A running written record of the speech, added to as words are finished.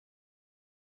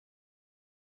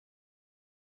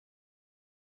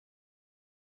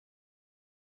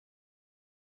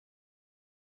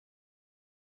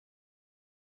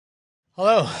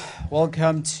Hello,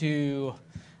 welcome to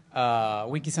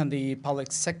Wikis on the Public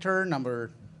Sector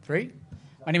number 3.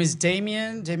 My name is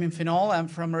Damian Finol.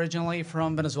 I'm originally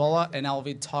from Venezuela, and I'll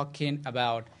be talking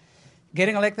about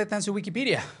getting elected thanks to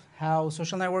Wikipedia, how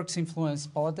social networks influence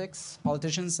politics,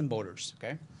 politicians, and voters.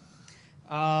 Okay,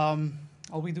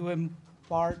 I'll be doing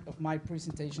part of my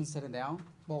presentation sitting down.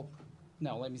 Well,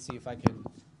 no, let me see if I can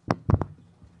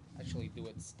actually do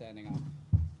it standing up.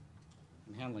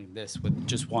 I'm handling this with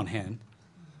just one hand.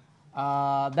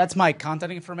 That's my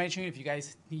contact information. If you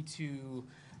guys need to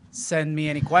send me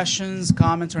any questions,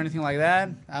 comments, or anything like that,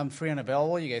 I'm free and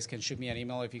available. You guys can shoot me an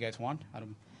email if you guys want. I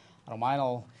don't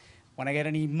mind. When I get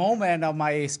any moment of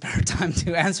my spare time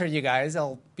to answer you guys,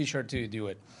 I'll be sure to do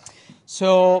it.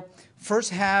 So,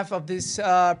 first half of this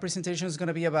presentation is going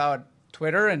to be about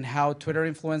Twitter and how Twitter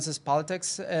influences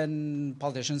politics and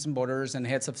politicians and voters and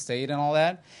heads of state and all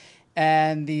that.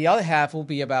 And the other half will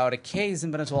be about a case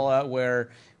in Venezuela where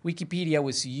Wikipedia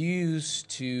was used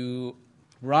to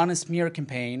run a smear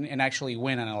campaign and actually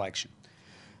win an election.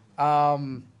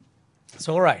 All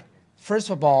right. First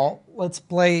of all, let's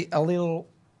play a little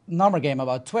number game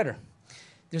about Twitter.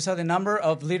 These are the number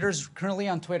of leaders currently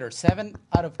on Twitter. 7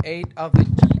 out of 8 of the...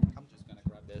 I'm just going to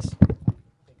grab this. I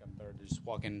think I'm better just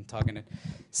walking, talking it.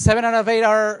 7 out of 8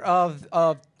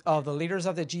 are of the leaders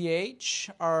of the GH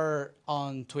are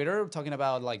on Twitter, talking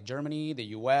about like Germany, the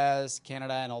US,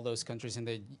 Canada, and all those countries in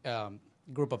the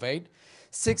group of 8.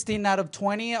 16 out of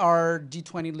 20 are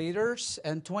G20 leaders,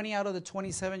 and 20 out of the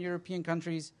 27 European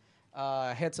countries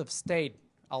heads of state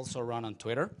also run on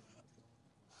Twitter.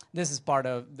 This is part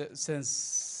of,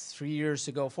 since 4 years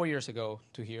ago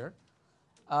to here.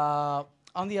 On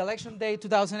the election day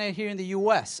 2008 here in the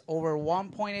US, over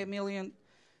 1.8 million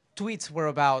tweets were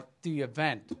about the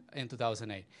event in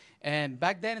 2008. And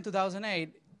back then in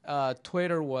 2008,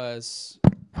 Twitter was,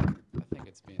 I think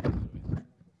it's been,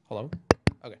 hello?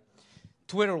 Okay.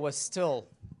 Twitter was still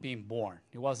being born.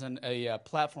 It wasn't a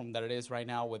platform that it is right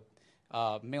now with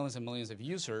millions and millions of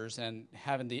users and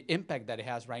having the impact that it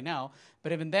has right now.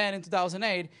 But even then in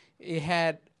 2008, it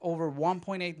had over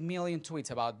 1.8 million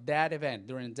tweets about that event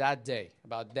during that day,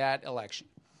 about that election.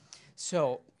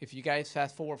 So if you guys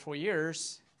fast forward 4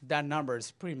 years, that number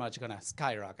is pretty much going to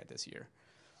skyrocket this year.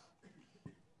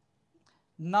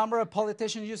 Number of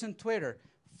politicians using Twitter.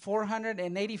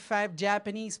 485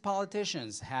 Japanese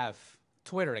politicians have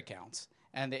Twitter accounts,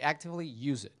 and they actively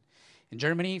use it. In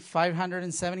Germany,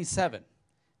 577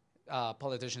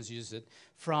 politicians use it,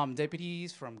 from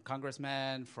deputies, from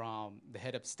congressmen, from the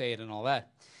head of state, and all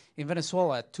that. In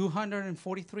Venezuela,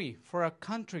 243. For a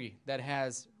country that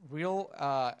has real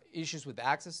issues with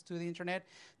access to the internet,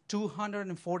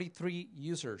 243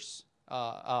 users,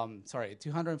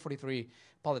 243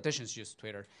 politicians use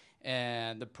Twitter.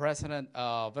 And the president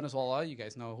of Venezuela, you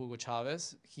guys know Hugo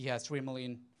Chavez, he has 3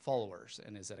 million followers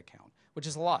in his account, which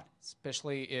is a lot,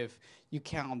 especially if you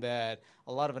count that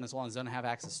a lot of Venezuelans don't have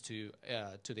access to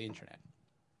the internet.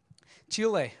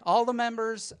 Chile, all the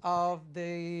members of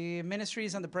the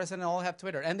ministries and the president all have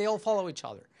Twitter, and they all follow each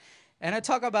other. And I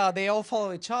talk about they all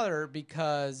follow each other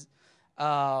because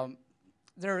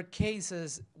there are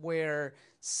cases where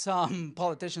some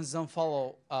politicians don't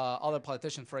follow other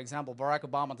politicians. For example, Barack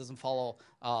Obama doesn't follow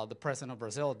the president of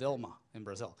Brazil, Dilma, in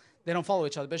Brazil. They don't follow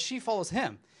each other, but she follows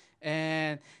him.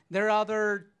 And there are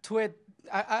other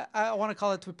I want to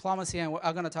call it diplomacy, and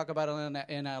I'm going to talk about it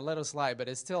in a little slide, but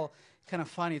it's still kind of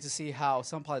funny to see how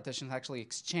some politicians actually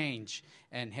exchange,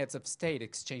 and heads of state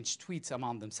exchange tweets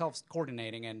among themselves,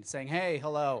 coordinating and saying, hey,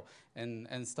 hello,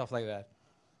 and stuff like that.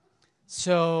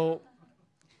 So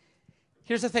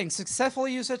here's the thing, successful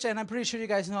usage, and I'm pretty sure you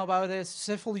guys know about this,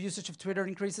 successful usage of Twitter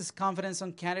increases confidence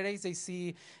on candidates. They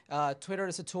see Twitter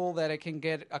as a tool that it can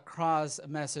get across a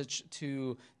message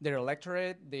to their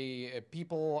electorate, the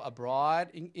people abroad,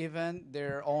 even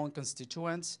their own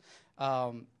constituents.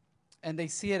 And they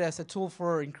see it as a tool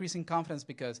for increasing confidence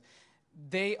because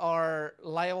they are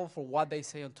liable for what they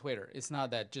say on Twitter. It's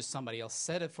not that just somebody else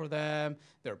said it for them,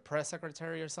 their press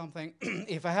secretary or something.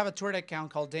 If I have a Twitter account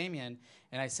called Damian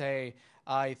and I say,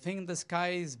 I think the sky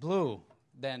is blue,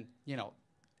 then, you know,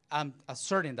 I'm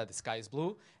asserting that the sky is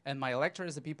blue, and my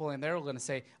electors, the people in there, are going to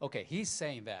say, okay, he's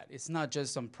saying that. It's not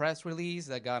just some press release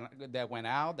that went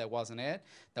out, that wasn't it,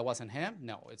 that wasn't him.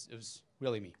 No, it was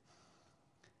really me.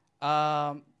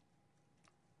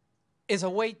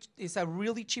 It's a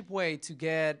really cheap way to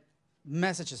get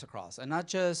messages across, and not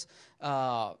just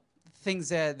things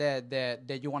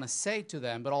that you want to say to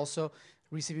them, but also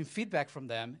receiving feedback from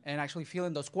them and actually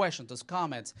feeling those questions, those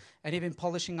comments, and even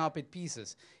polishing up it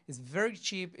pieces. It's very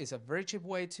cheap. It's a very cheap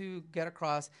way to get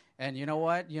across. And you know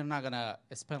what? You're not going to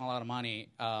spend a lot of money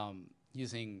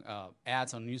using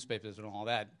ads on newspapers and all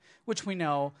that, which we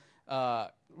know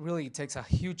really takes a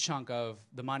huge chunk of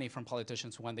the money from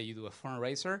politicians when they do a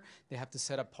fundraiser. They have to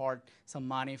set apart some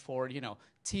money for,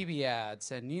 TV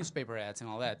ads and newspaper ads and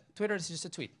all that. Twitter is just a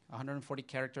tweet, 140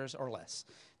 characters or less,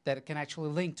 that can actually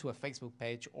link to a Facebook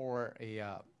page or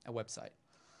a website.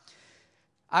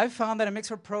 I've found that a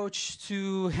mixed approach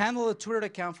to handle a Twitter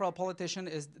account for a politician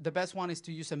is the best one is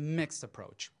to use a mixed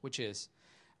approach, which is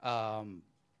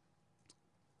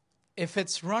if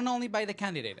it's run only by the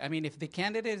candidate, I mean, if the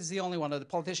candidate is the only one, or the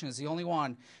politician is the only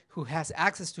one who has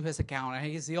access to his account, and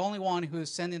he's the only one who's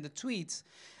sending the tweets,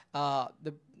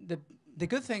 the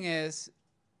good thing is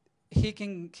he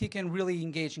can really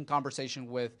engage in conversation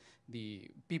with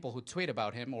the people who tweet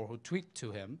about him or who tweet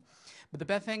to him. But the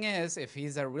bad thing is, if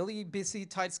he's a really busy,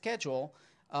 tight schedule,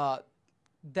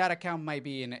 that account might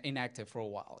be inactive for a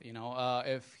while.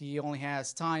 If he only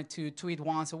has time to tweet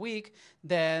once a week,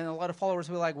 then a lot of followers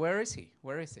will be like, "Where is he?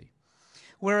 Where is he?"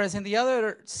 Whereas in the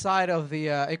other side of the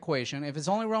equation, if it's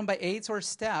only run by aides or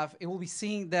staff, it will be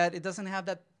seen that it doesn't have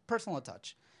that personal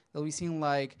touch. It'll be seen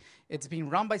like it's being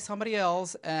run by somebody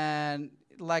else, and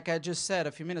like I just said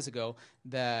a few minutes ago,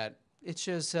 that it's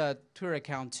just a Twitter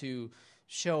account to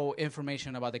show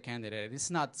information about the candidate.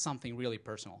 It's not something really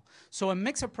personal. So a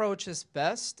mixed approach is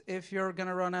best if you're going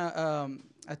to run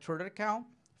a Twitter account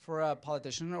for a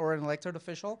politician or an elected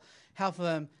official. Have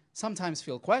them sometimes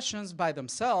field questions by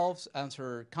themselves,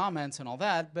 answer comments and all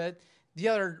that, but the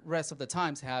other rest of the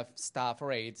times have staff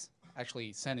or aides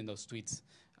actually sending those tweets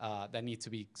that need to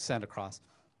be sent across.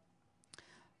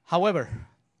 However,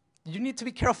 you need to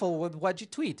be careful with what you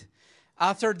tweet.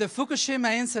 After the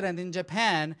Fukushima incident in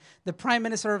Japan, the Prime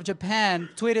Minister of Japan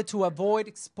tweeted to avoid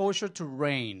exposure to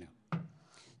rain.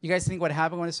 You guys think what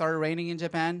happened when it started raining in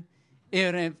Japan?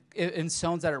 Even if in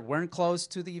zones that weren't close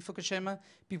to the Fukushima,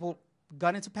 people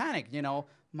got into panic.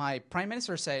 My Prime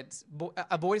Minister said,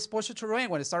 avoid exposure to rain.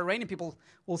 When it started raining, people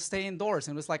will stay indoors.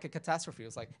 And it was like a catastrophe. It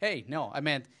was like, hey, no, I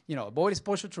meant, avoid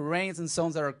exposure to rains in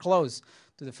zones that are close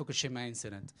to the Fukushima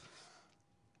incident.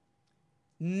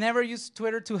 Never use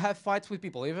Twitter to have fights with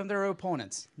people, even their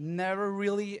opponents. Never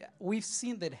really. We've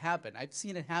seen that happen. I've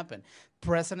seen it happen.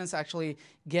 Presidents actually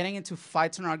getting into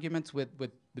fights and arguments with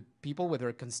people, with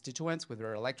their constituents, with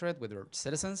their electorate, with their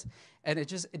citizens, and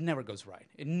it never goes right.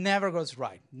 It never goes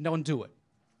right. Don't do it.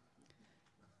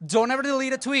 Don't ever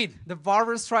delete a tweet. The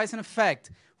Barbra Streisand effect.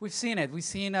 We've seen it. We've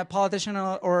seen a politician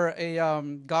or a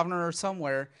governor or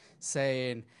somewhere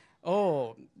saying,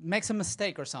 oh, makes a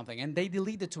mistake or something, and they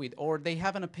delete the tweet, or they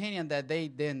have an opinion that they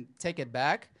didn't take it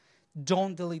back.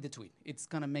 Don't delete the tweet. It's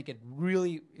gonna make it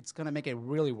really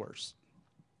worse.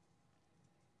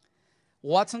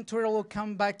 What's on Twitter will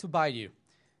come back to bite you.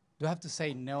 Do I have to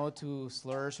say no to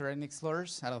slurs or ethnic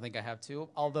slurs? I don't think I have to.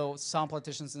 Although some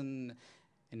politicians in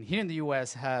here in the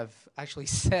U.S. have actually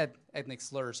said ethnic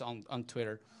slurs on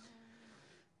Twitter.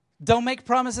 Don't make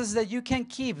promises that you can't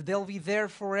keep. They'll be there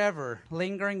forever.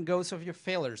 Lingering ghosts of your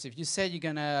failures. If you say you're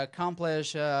going to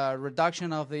accomplish a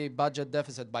reduction of the budget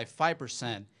deficit by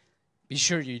 5%, be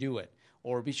sure you do it.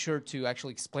 Or be sure to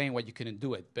actually explain why you couldn't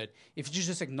do it. But if you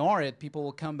just ignore it, people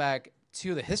will come back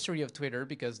to the history of Twitter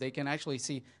because they can actually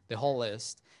see the whole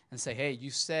list and say, hey, you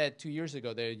said 2 years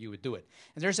ago that you would do it.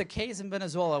 And there's a case in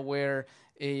Venezuela where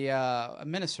a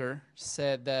minister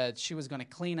said that she was going to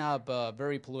clean up a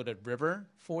very polluted river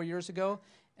 4 years ago,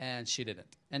 and she didn't.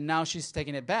 And now she's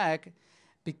taking it back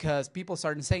because people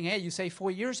started saying, hey, you say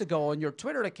 4 years ago on your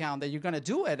Twitter account that you're going to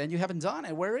do it, and you haven't done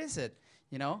it. Where is it?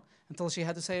 Until she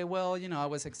had to say, well, I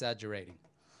was exaggerating.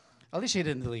 At least she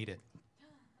didn't delete it.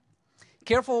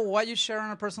 Careful what you share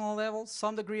on a personal level.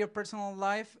 Some degree of personal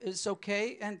life is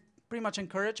okay and pretty much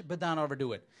encouraged, but don't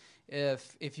overdo it.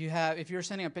 If you're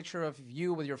sending a picture of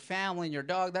you with your family and your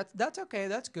dog, that's okay,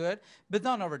 that's good, but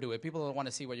don't overdo it. People don't want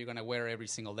to see what you're going to wear every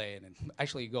single day, and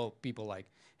actually people like,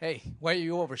 hey, why are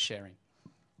you oversharing?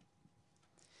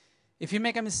 If you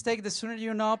make a mistake, the sooner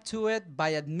you know up to it by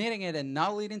admitting it and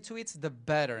not leading to it, the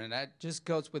better. And that just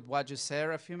goes with what you said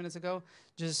a few minutes ago.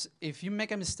 Just if you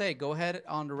make a mistake, go ahead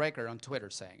on the record on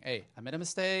Twitter saying, hey, I made a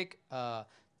mistake.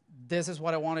 This is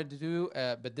what I wanted to do,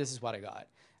 but this is what I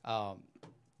got.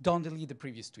 Don't delete the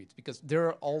previous tweets because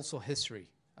they're also history.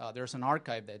 There's an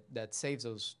archive that saves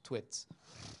those tweets.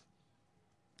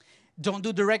 Don't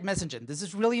do direct messaging. This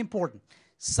is really important.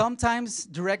 Sometimes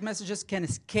direct messages can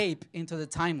escape into the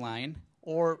timeline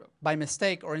or by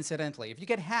mistake or incidentally. If you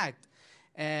get hacked,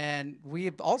 and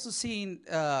we've also seen,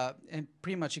 and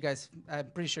pretty much I'm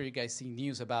pretty sure you guys see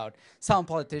news about some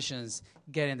politicians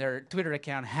getting their Twitter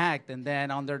account hacked, and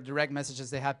then on their direct messages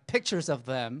they have pictures of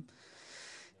them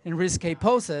in risque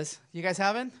poses. You guys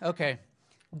haven't? Okay.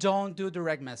 Don't do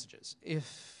direct messages. If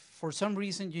for some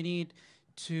reason you need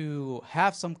to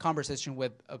have some conversation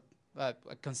with a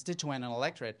constituent, an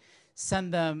electorate,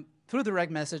 send them through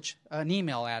direct message, an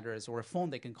email address or a phone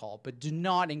they can call, but do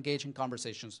not engage in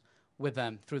conversations with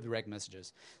them through direct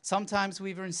messages. Sometimes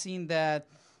we've even seen that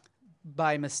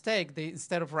by mistake, they,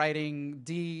 instead of writing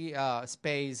D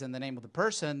space and the name of the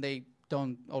person, they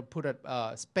don't or put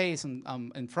a space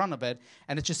in front of it,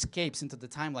 and it just escapes into the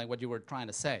timeline what you were trying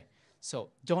to say. So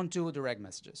don't do direct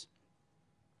messages.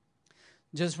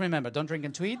 Just remember, don't drink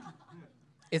and tweet.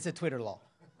 It's a Twitter law,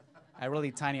 a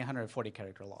really tiny 140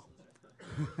 character law.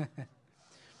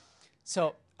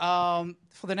 So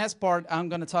for the next part, I'm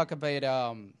going to talk about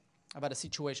a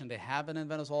situation that happened in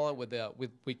Venezuela with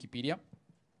Wikipedia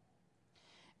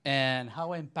and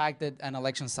how it impacted an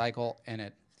election cycle in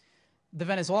it. The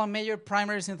Venezuelan mayor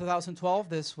primaries in 2012,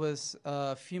 this was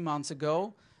a few months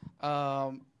ago.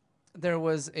 There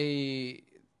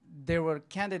were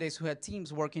candidates who had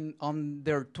teams working on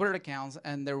their Twitter accounts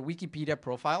and their Wikipedia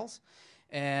profiles.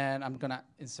 And I'm going to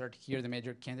insert here the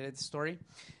major candidate story.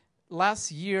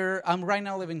 Last year, I'm right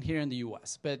now living here in the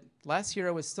US, but last year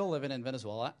I was still living in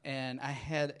Venezuela, and I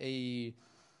had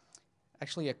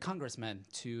actually a congressman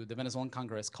to the Venezuelan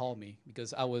Congress call me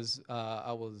because I was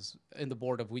in the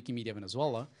board of Wikimedia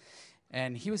Venezuela,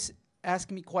 and he was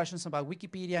asking me questions about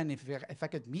Wikipedia and if I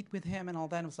could meet with him and all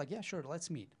that. And I was like, yeah, sure, let's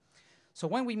meet. So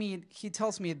when we meet, he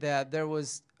tells me that there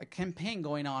was a campaign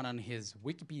going on his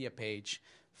Wikipedia page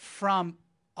from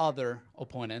other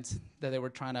opponents that they were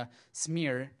trying to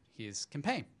smear his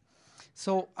campaign.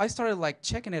 So I started like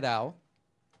checking it out,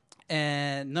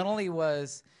 and not only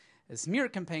was a smear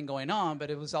campaign going on, but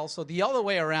it was also the other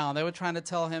way around. They were trying to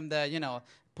tell him that, you know,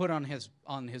 put on his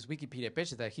Wikipedia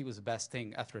page that he was the best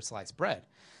thing after sliced bread.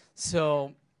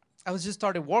 So I was just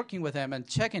started working with him and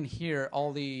checking here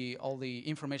all the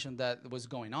information that was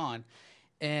going on,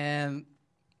 and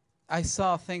I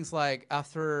saw things like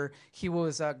after he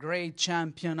was a great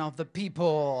champion of the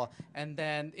people, and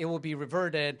then it will be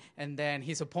reverted, and then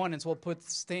his opponents will put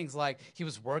things like he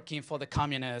was working for the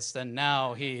communists, and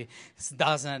now he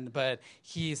doesn't, but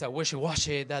he's a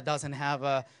wishy-washy that doesn't have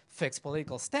a fixed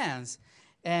political stance.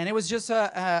 And it was just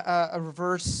a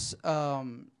reverse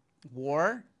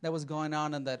war that was going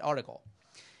on in that article.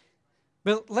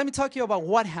 But let me talk to you about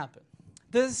what happened.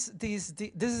 This is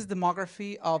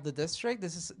demography of the district.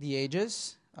 This is the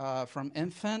ages from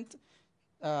infant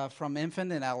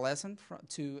and adolescent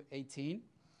to 18,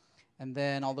 and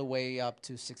then all the way up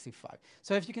to 65.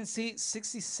 So if you can see,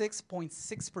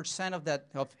 66.6%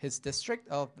 of his district,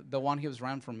 of the one he was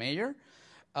running for mayor,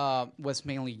 was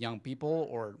mainly young people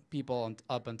or people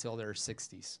up until their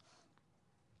 60s.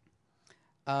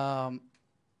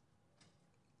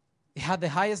 It had the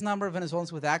highest number of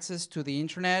Venezuelans with access to the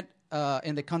internet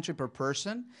in the country per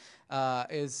person.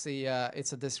 It's a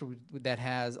district that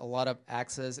has a lot of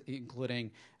access,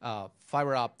 including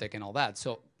fiber optic and all that.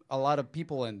 So a lot of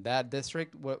people in that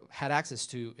district had access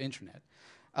to internet.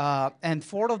 And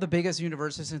 4 of the biggest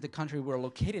universities in the country were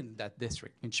located in that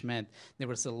district, which meant there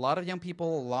was a lot of young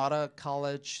people, a lot of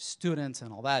college students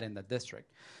and all that in that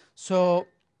district. So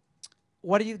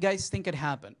what do you guys think could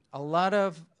happen? A lot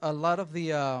of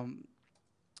the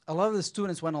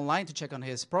students went online to check on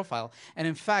his profile, and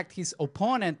in fact, his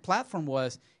opponent platform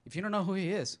was, if you don't know who he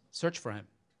is, search for him.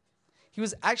 He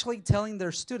was actually telling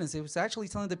their students, he was actually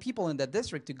telling the people in that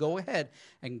district to go ahead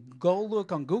and go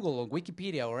look on Google or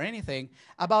Wikipedia or anything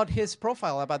about his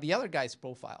profile, about the other guy's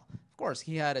profile. Of course,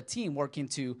 he had a team working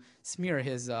to smear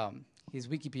his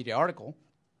Wikipedia article,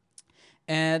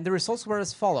 and the results were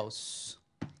as follows.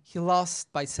 He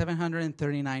lost by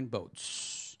 739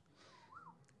 votes.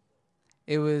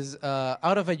 It was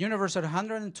out of a universe of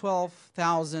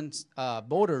 112,000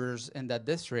 voters in that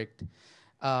district.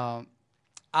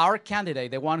 Our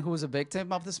candidate, the one who was a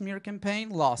victim of the smear campaign,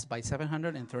 lost by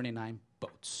 739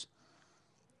 votes.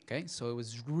 Okay, so it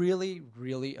was really,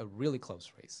 really a really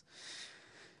close race.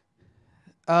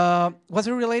 Was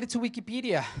it related to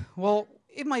Wikipedia? Well,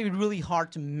 it might be really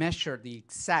hard to measure the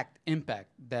exact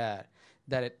impact that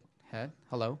it had.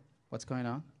 Hello, what's going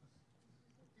on?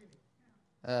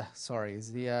 Sorry,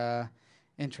 is the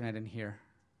internet in here?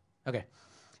 Okay.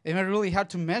 It might be really hard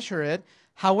to measure it.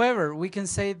 However, we can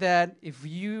say that if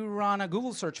you run a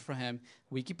Google search for him,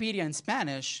 Wikipedia in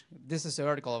Spanish, this is the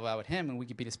article about him in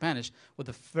Wikipedia Spanish, with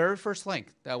the very first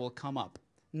link that will come up.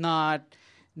 Not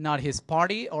his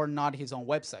party or not his own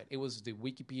website. It was the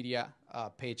Wikipedia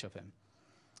page of him.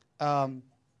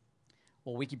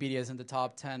 Well, Wikipedia is in the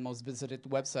top 10 most visited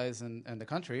websites in the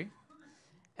country.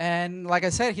 And like I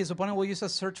said, his opponent will use a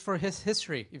search for his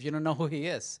history if you don't know who he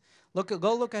is.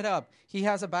 Go look it up. He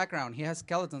has a background. He has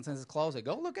skeletons in his closet.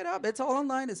 Go look it up. It's all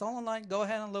online. It's all online. Go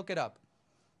ahead and look it up.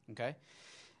 Okay?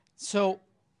 So,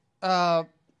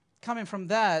 coming from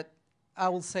that, I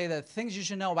will say that things you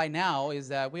should know by now is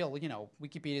that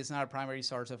Wikipedia is not a primary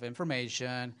source of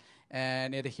information,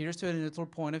 and it adheres to a neutral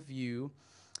point of view,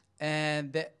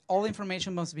 and that all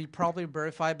information must be properly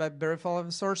verified by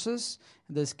verifiable sources.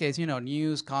 In this case,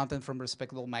 news, content from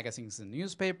respectable magazines and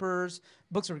newspapers,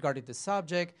 books regarding the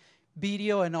subject,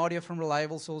 video and audio from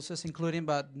reliable sources, including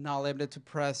but not limited to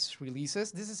press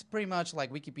releases. This is pretty much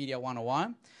like Wikipedia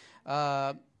 101.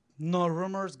 No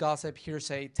rumors, gossip,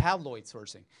 hearsay, tabloid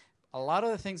sourcing. A lot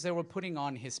of the things they were putting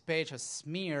on his page as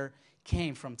smear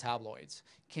came from tabloids,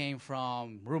 came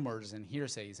from rumors and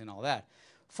hearsays and all that.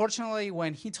 Fortunately,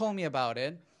 when he told me about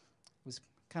it, it was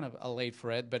kind of late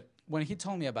for it, but when he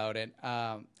told me about it,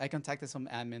 I contacted some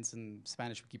admins in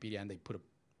Spanish Wikipedia, and they put a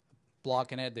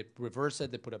block in it. They reversed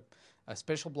it. They put a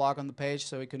special block on the page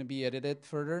so it couldn't be edited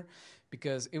further,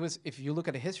 because it was, if you look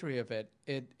at the history of it,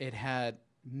 it had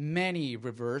many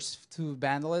reverse to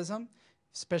vandalism,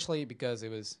 especially because it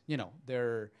was,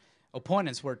 their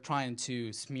opponents were trying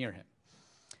to smear him.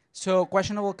 So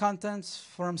questionable contents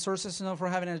from sources known for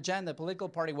having an agenda, political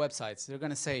party websites. They're going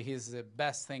to say he's the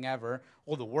best thing ever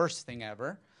or the worst thing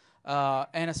ever,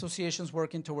 and associations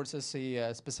working towards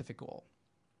a specific goal.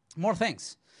 More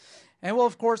things. And well,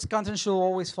 of course, content should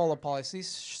always follow policies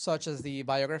such as the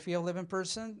biography of a living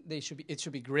person. It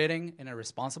should be gritting in a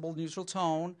responsible, neutral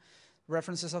tone.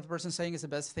 References of the person saying is the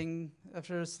best thing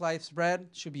after sliced bread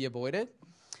should be avoided.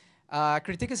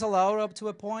 Critique is allowed up to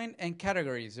a point, and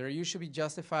categories. Their use should be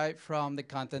justified from the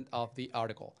content of the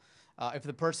article. If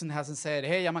the person hasn't said,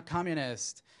 hey, I'm a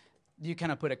communist, you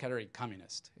cannot put a category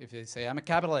communist. If they say, I'm a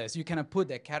capitalist, you cannot put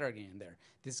that category in there.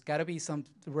 There's got to be some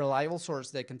reliable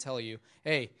source that can tell you,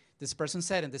 hey, this person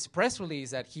said in this press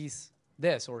release that he's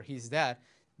this or he's that.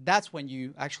 That's when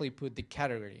you actually put the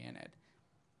category in it.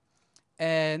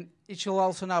 And it should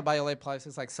also not violate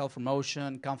policies like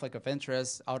self-promotion, conflict of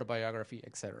interest, autobiography,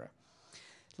 etc.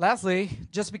 Lastly,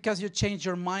 just because you change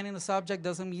your mind in the subject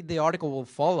doesn't mean the article will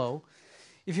follow.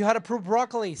 If you had a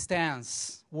pro-broccoli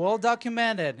stance, well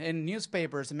documented in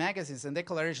newspapers and magazines and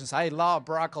declarations, I love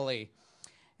broccoli,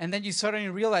 and then you suddenly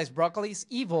realize broccoli is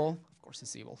evil, of course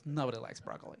it's evil, nobody likes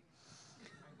broccoli.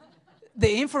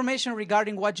 The information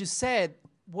regarding what you said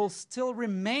will still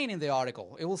remain in the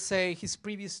article. It will say his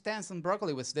previous stance on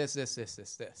broccoli was this.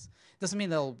 Doesn't mean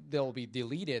they'll be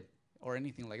deleted or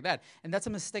anything like that. And that's a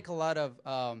mistake a lot of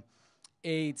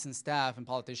aides and staff and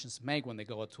politicians make when they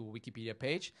go to a Wikipedia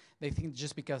page. They think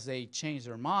just because they change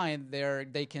their mind,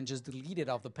 they can just delete it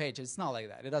off the page. It's not like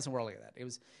that. It doesn't work like that. It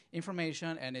was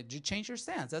information, and you change your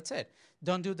stance. That's it.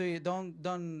 Don't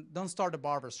start the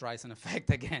Barbra Streisand effect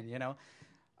again.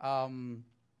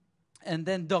 And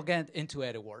then don't get into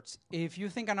edit words. If you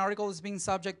think an article is being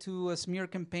subject to a smear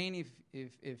campaign,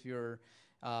 if your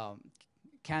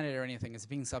candidate or anything is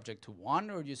being subject to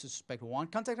one, or you suspect one,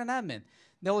 contact an admin.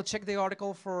 They will check the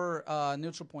article for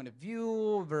neutral point of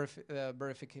view,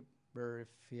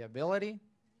 verifiability.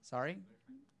 Sorry.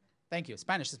 Thank you.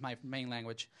 Spanish is my main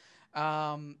language.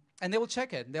 And they will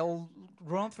check it. They'll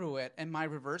run through it and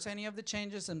might reverse any of the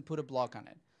changes and put a block on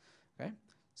it. Okay?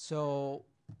 So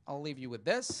I'll leave you with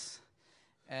this.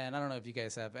 And I don't know if you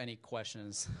guys have any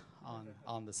questions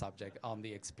on the subject, on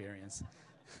the experience.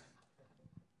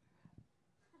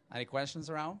 Any questions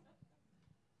around?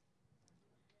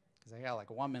 Because I got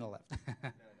like 1 minute left.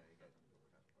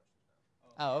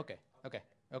 Oh, okay. Yeah, I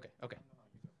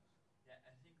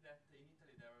think that in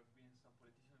Italy there have been some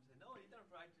politicians who say, no, I didn't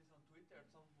write this on Twitter,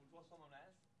 it was someone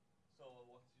else. So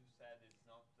what you said is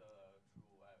not true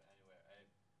anywhere.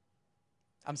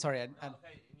 I'm sorry.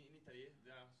 Okay, in Italy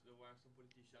there were some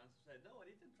politicians who said, no,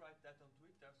 I didn't write that on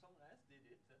Twitter, someone else did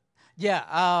it. Yeah.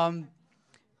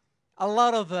 A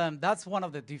lot of them, that's one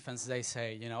of the defenses they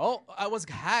say, oh, I was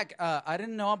hacked. I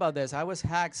didn't know about this. I was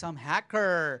hacked. Some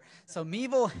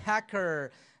evil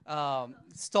hacker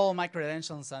stole my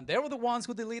credentials, and they were the ones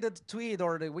who deleted the tweet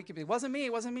or the Wikipedia. It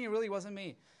really wasn't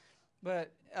me.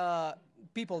 But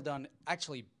people don't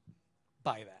actually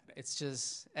buy that. It's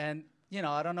just, and,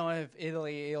 I don't know if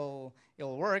Italy it'll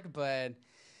work, but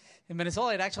in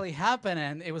Venezuela it actually happened,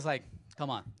 and it was like,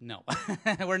 come on, no.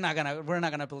 we're not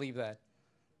gonna believe that.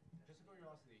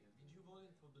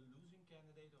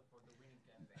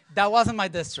 That wasn't my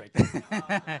district.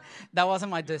 That wasn't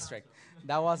my district.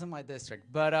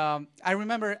 But I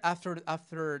remember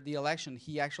after the election,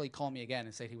 he actually called me again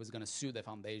and said he was going to sue the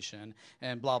foundation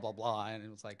and blah, blah, blah. And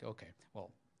it was like, okay,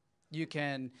 well, you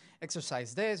can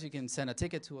exercise this, you can send a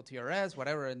ticket to a TRS,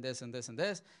 whatever, and this and this and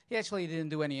this. He actually didn't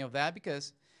do any of that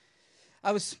because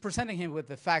I was presenting him with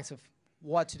the facts of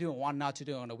what to do and what not to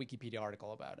do on a Wikipedia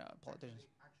article about politicians.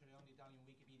 Actually, only down in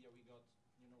Wikipedia we got,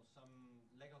 some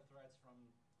legal threads from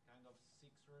kind of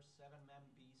 6 or 7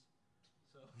 MPs.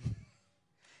 So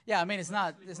Yeah, I mean it's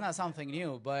not something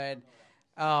new, but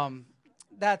and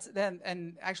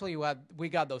actually we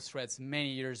got those threads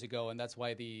many years ago, and that's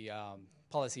why the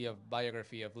policy of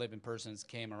biography of living persons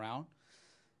came around.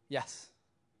 Yes.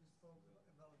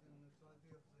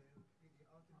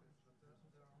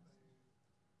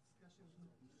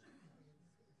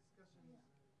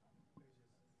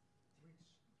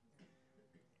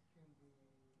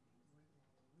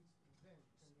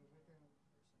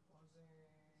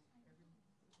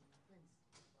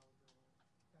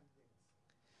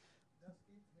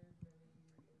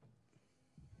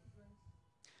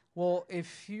 Well,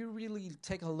 if you really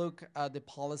take a look at the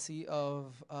policy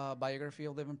of biography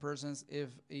of living persons, if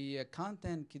a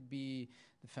content could be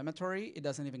defamatory, it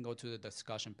doesn't even go to the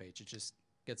discussion page. It just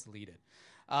gets deleted.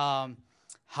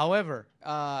 However,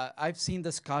 I've seen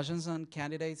discussions on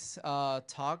candidates'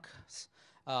 talks,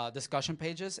 discussion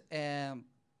pages, and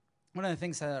one of the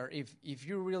things that are, if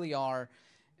you really are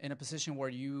in a position where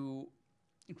you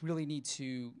really need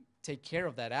to take care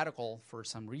of that article for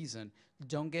some reason,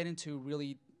 don't get into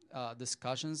really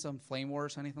discussions on flame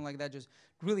wars or anything like that. Just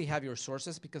really have your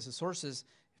sources, because the sources,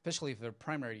 especially if they're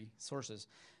primary sources,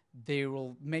 they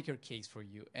will make your case for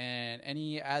you. And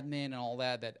any admin and all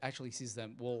that actually sees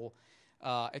them will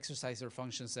exercise their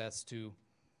functions as to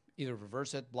either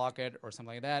reverse it, block it, or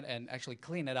something like that, and actually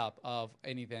clean it up of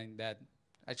anything that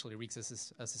actually reeks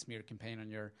as a smear campaign on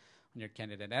your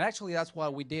candidate. And actually, that's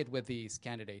what we did with this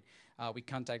candidate. We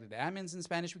contacted the admins in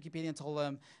Spanish Wikipedia and told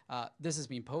them, this is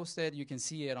being posted. You can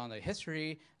see it on the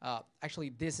history. Actually,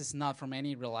 this is not from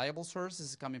any reliable source. This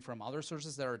is coming from other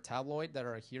sources that are tabloid, that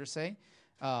are hearsay.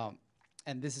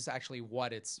 And this is actually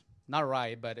what it's not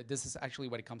right, but this is actually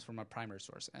what it comes from a primary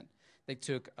source. And they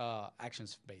took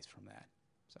actions based from that.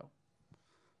 So,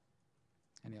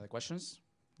 any other questions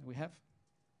that we have?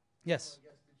 Yes.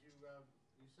 Yes. Did you?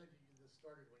 You said this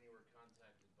started when you were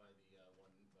contacted by the by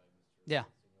Mr. Yeah.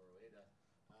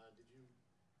 Senor. Did you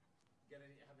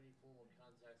have any formal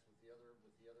contacts with the other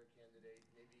candidate?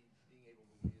 Maybe being able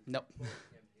to liaise Nope. with both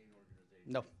campaign organizations.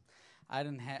 No, I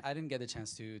didn't get the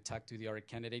chance to talk to the other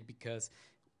candidate because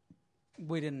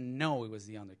we didn't know it was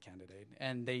the other candidate,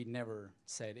 and they never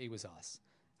said it was us.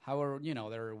 However,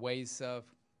 there are ways of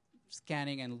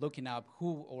scanning and looking up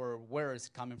who or where it's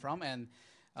coming from, and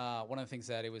one of the things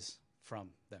that it was from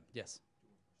them. Yes.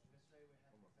 In Australia, we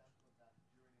had an example of that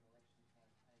during an election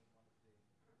campaign. One of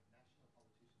the national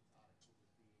politicians' articles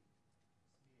was being smeared,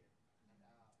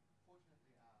 and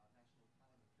fortunately, our national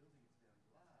parliament building is very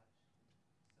large, so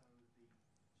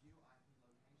the geo IP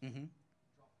location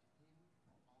dropped a pin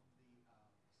on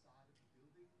the side of the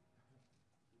building.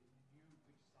 You knew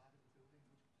which side of the building,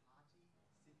 which party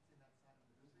sits in that side of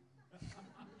the building.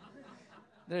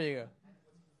 There you go.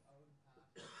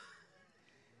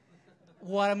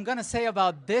 What I'm going to say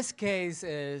about this case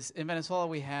is, in Venezuela,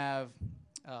 we have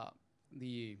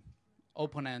the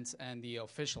opponents and the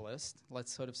officialists,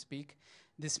 let's so to speak.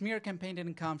 The smear campaign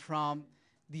didn't come from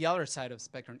the other side of the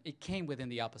spectrum. It came within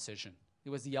the opposition. It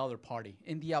was the other party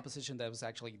in the opposition that was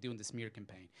actually doing the smear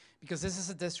campaign. Because this is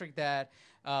a district that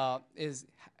has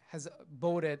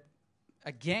voted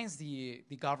against the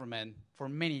government for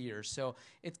many years. So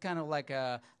it's kind of like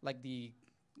the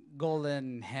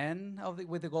golden hen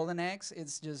with the golden eggs.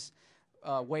 It's just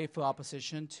a way for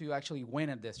opposition to actually win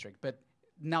a district. But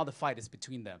now the fight is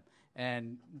between them,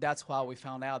 and that's why we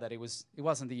found out that it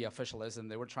wasn't the officialists,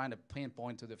 and they were trying to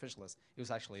pinpoint to the officialists. It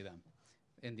was actually them,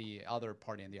 in the other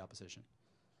party in the opposition.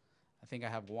 I think I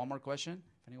have one more question.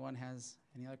 If anyone has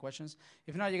any other questions,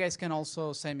 if not, you guys can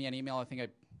also send me an email. I think I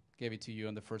gave it to you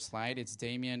on the first slide. It's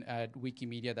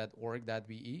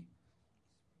Damian@wikimedia.org.ve.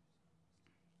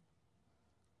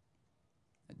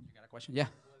 You got a question? Yeah.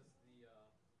 Was the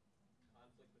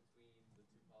conflict between the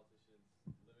two politicians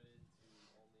limited to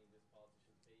only this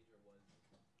politician's page, or were they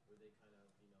kind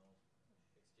of,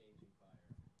 exchanging fire?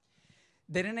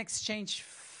 They didn't exchange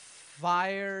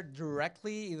fire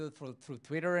directly, either through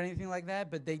Twitter or anything like that,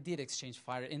 but they did exchange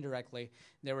fire indirectly.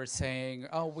 They were saying,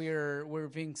 "Oh, we're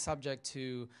being subject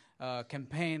to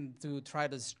campaign to try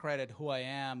to discredit who I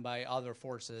am by other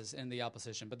forces in the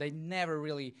opposition," but they never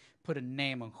really put a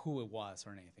name on who it was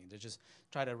or anything. They just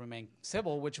try to remain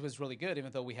civil, which was really good,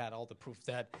 even though we had all the proof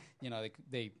that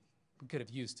they could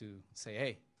have used to say,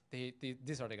 "Hey,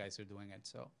 these are the guys who are doing it."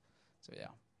 So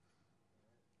yeah.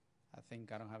 I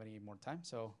think I don't have any more time,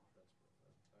 so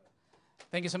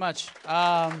Thank you so much.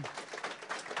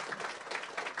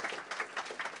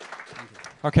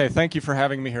 Okay, thank you for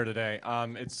having me here today.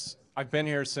 I've been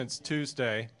here since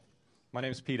Tuesday. My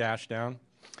name is Pete Ashdown,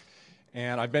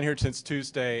 and I've been here since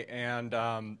Tuesday, and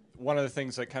one of the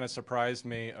things that kind of surprised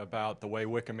me about the way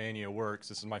Wikimania works,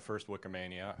 this is my first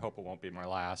Wikimania, I hope it won't be my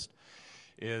last,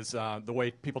 is the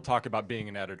way people talk about being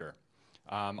an editor.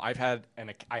 I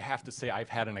have to say I've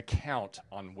had an account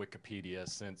on Wikipedia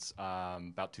since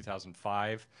about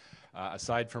 2005.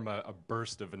 Aside from a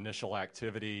burst of initial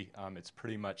activity, it's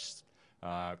pretty much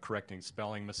correcting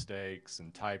spelling mistakes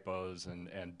and typos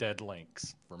and dead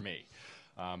links for me.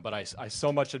 But I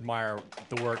so much admire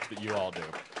the work that you all do.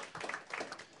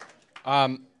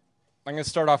 I'm going to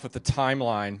start off with the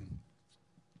timeline.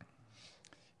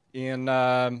 In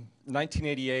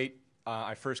 1988,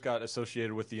 I first got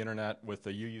associated with the internet with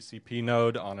a UUCP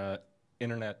node on a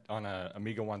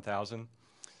Amiga 1000,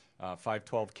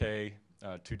 512K,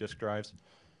 2 disk drives.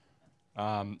 In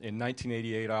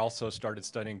 1988, I also started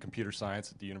studying computer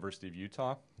science at the University of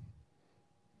Utah.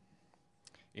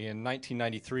 In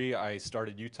 1993, I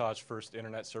started Utah's first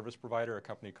internet service provider, a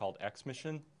company called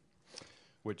XMission,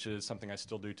 which is something I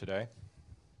still do today.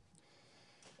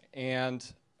 And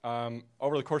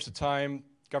over the course of time,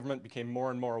 government became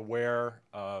more and more aware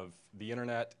of the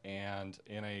internet, and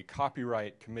in a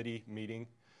copyright committee meeting,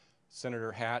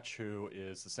 Senator Hatch, who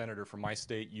is the senator from my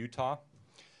state, Utah,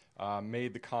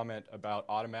 made the comment about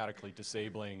automatically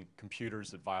disabling computers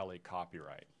that violate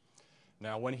copyright.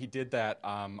 Now, when he did that,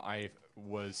 I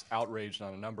was outraged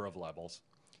on a number of levels.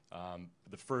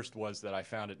 The first was that I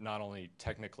found it not only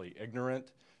technically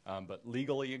ignorant, but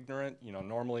legally ignorant. You know,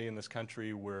 normally in this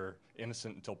country, we're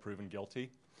innocent until proven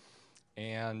guilty.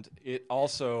 And it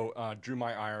also drew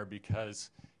my ire because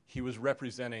he was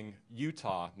representing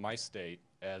Utah, my state,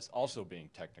 as also being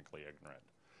technically ignorant.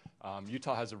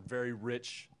 Utah has a very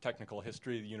rich technical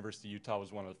history. The University of Utah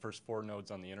was one of the first 4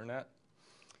 nodes on the internet.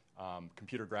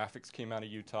 Computer graphics came out of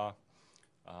Utah.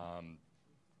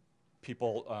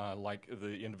 People like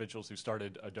the individuals who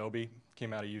started Adobe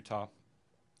came out of Utah.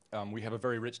 We have a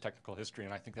very rich technical history,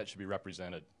 and I think that should be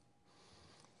represented.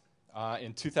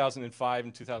 In 2005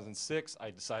 and 2006,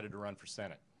 I decided to run for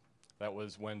Senate. That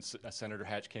was when Senator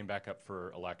Hatch came back up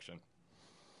for election.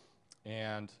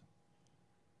 And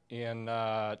in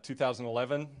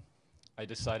 2011, I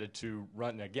decided to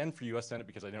run again for U.S. Senate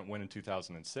because I didn't win in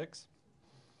 2006.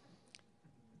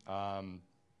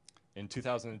 In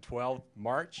 2012,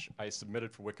 March, I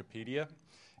submitted for Wikipedia.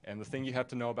 And the thing you have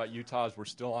to know about Utah is we're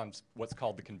still on what's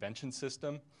called the convention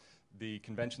system. The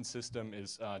convention system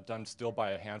is done still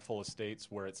by a handful of states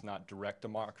where it's not direct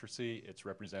democracy, it's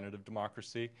representative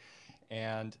democracy.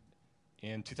 And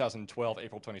in 2012,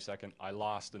 April 22nd, I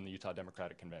lost in the Utah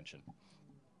Democratic Convention.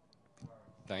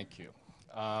 Thank you.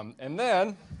 And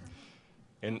then,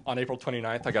 on April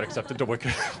 29th, I got accepted to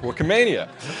Wikimania.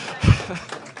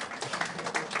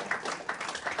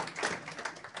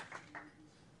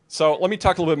 So let me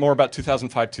talk a little bit more about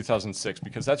 2005-2006,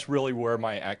 because that's really where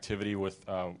my activity with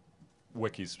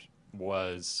Wikis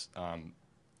was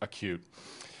acute.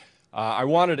 I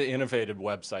wanted an innovative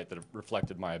website that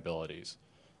reflected my abilities.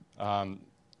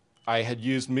 I had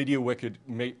used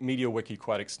MediaWiki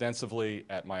quite extensively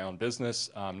at my own business,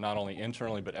 not only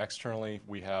internally but externally.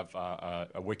 We have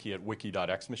a wiki at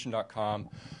wiki.xmission.com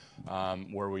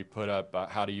where we put up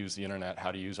how to use the internet,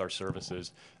 how to use our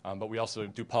services, but we also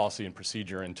do policy and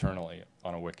procedure internally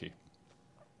on a wiki.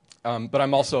 But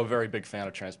I'm also a very big fan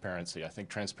of transparency. I think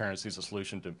transparency is a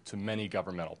solution to many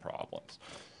governmental problems.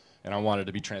 And I wanted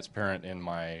to be transparent in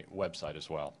my website as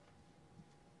well.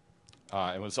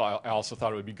 I also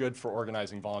thought it would be good for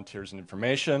organizing volunteers and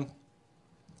information.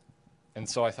 And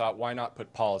so I thought, why not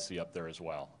put policy up there as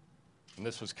well? And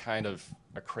this was kind of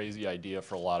a crazy idea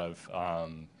for a lot of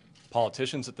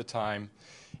politicians at the time.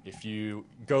 If you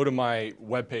go to my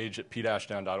webpage at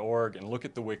peteashdown.org and look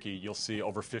at the wiki, you'll see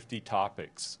over 50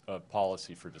 topics of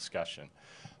policy for discussion.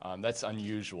 That's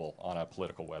unusual on a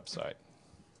political website.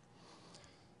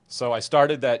 So I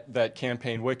started that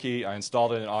campaign wiki. I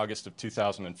installed it in August of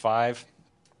 2005.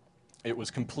 It was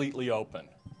completely open.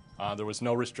 There was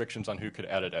no restrictions on who could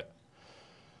edit it.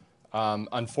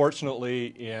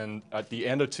 Unfortunately, at the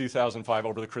end of 2005,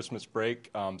 over the Christmas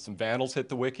break, some vandals hit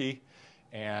the wiki.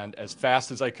 And as fast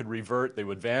as I could revert, they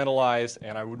would vandalize.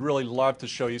 And I would really love to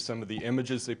show you some of the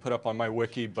images they put up on my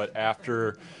wiki. But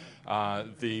after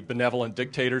the benevolent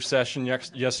dictator session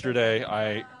yesterday,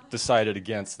 I decided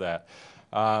against that.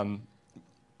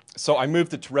 So I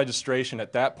moved it to registration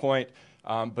at that point,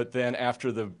 but then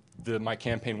after my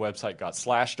campaign website got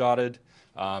slash-dotted,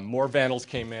 More vandals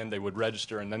came in, they would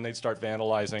register, and then they'd start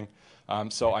vandalizing.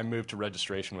 So I moved to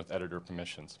registration with editor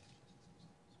permissions.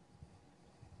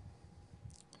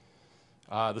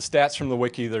 The stats from the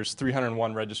wiki, there's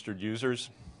 301 registered users,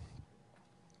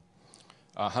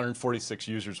 146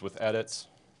 users with edits,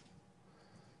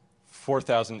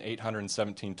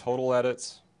 4,817 total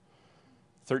edits,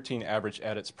 13 average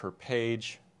edits per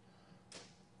page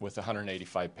with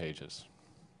 185 pages.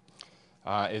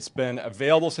 It's been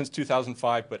available since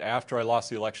 2005, but after I lost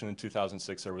the election in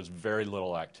 2006, there was very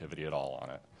little activity at all on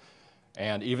it.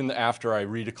 And even after I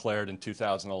redeclared in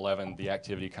 2011, the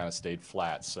activity kind of stayed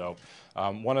flat. So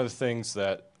one of the things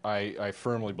that I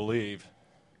firmly believe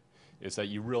is that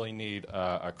you really need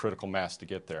a critical mass to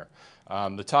get there.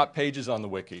 The top pages on the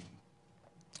wiki,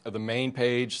 the main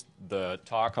page, the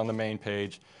talk on the main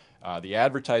page, the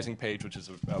advertising page, which is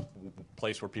a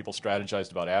place where people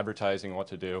strategized about advertising and what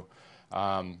to do,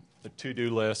 the to-do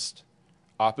list,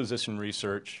 opposition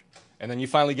research, and then you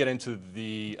finally get into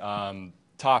the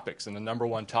topics, and the number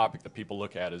one topic that people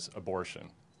look at is abortion,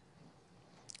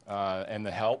 and the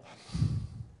help,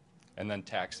 and then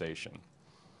taxation.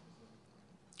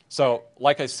 So,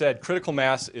 like I said, critical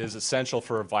mass is essential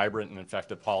for a vibrant and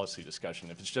effective policy discussion.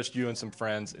 If it's just you and some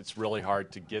friends, it's really hard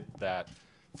to get that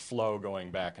flow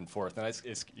going back and forth. And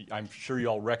I'm sure you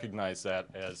all recognize that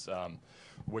as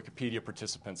Wikipedia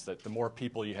participants, that the more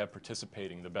people you have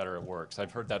participating, the better it works.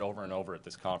 I've heard that over and over at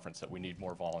this conference, that we need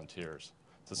more volunteers.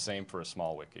 It's the same for a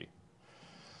small wiki.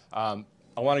 I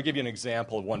want to give you an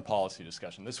example of one policy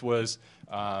discussion. This was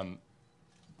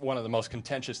one of the most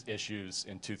contentious issues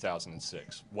in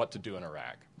 2006, what to do in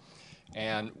Iraq.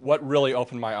 And what really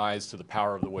opened my eyes to the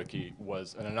power of the wiki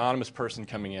was an anonymous person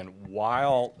coming in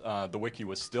while the wiki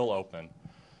was still open,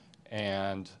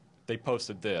 and they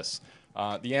posted this.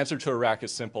 The answer to Iraq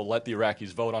is simple. Let the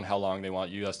Iraqis vote on how long they want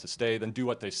U.S. to stay, then do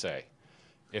what they say.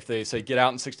 If they say get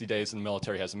out in 60 days and the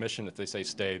military has a mission, if they say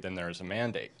stay, then there is a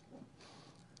mandate.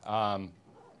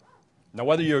 Now,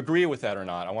 whether you agree with that or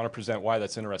not, I want to present why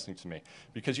that's interesting to me.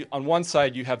 Because on one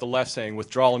side, you have the left saying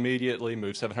withdrawal immediately,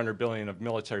 move $700 billion of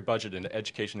military budget into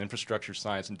education, infrastructure,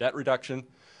 science, and debt reduction.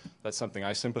 That's something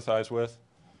I sympathize with.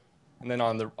 And then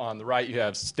on the right, you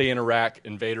have stay in Iraq,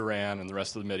 invade Iran, and the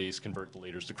rest of the Mideast, convert the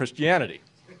leaders to Christianity.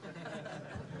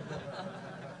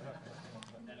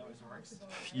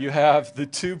 You have the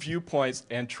two viewpoints,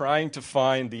 and trying to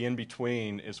find the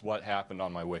in-between is what happened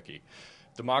on my wiki.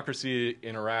 Democracy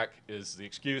in Iraq is the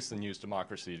excuse, and use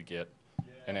democracy to get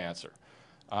an answer.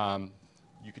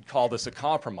 You could call this a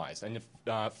compromise. And if,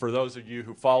 for those of you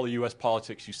who follow U.S.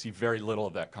 politics, you see very little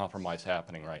of that compromise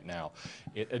happening right now.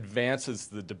 It advances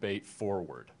the debate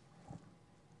forward.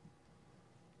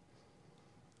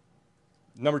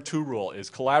 Number 2 rule is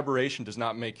collaboration does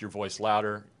not make your voice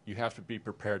louder. You have to be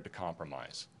prepared to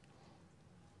compromise.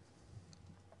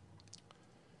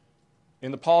 In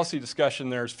the policy discussion,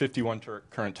 there's 51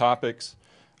 current topics.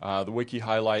 The wiki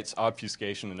highlights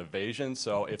obfuscation and evasion.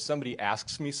 So if somebody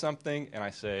asks me something and I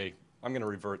say, I'm going to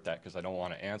revert that because I don't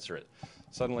want to answer it,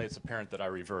 suddenly it's apparent that I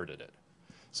reverted it.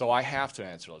 So I have to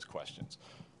answer those questions.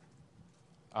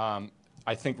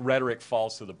 I think rhetoric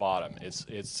falls to the bottom.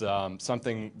 It's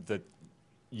something that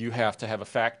you have to have a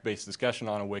fact-based discussion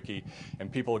on a wiki,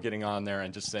 and people are getting on there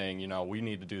and just saying, you know, we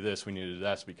need to do this, we need to do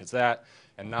this because that,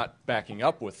 and not backing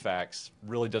up with facts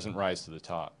really doesn't rise to the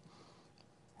top,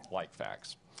 like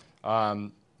facts.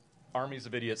 Armies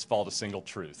of idiots fall to single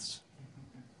truths.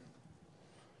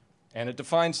 And it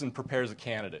defines and prepares a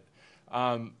candidate.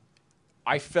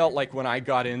 I felt like when I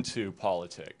got into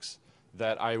politics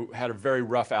that I had a very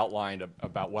rough outline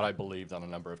about what I believed on a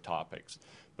number of topics.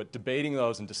 But debating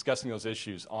those and discussing those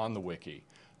issues on the wiki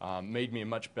made me a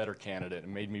much better candidate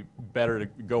and made me better to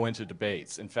go into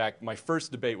debates. In fact, my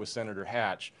first debate with Senator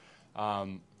Hatch,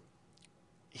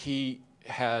 he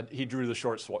drew the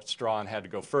short straw and had to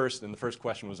go first, and the first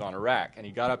question was on Iraq. And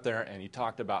he got up there and he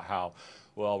talked about how,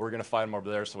 well, we're going to fight them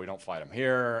over there so we don't fight them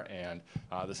here, and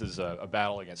this is a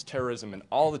battle against terrorism, and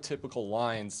all the typical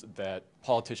lines that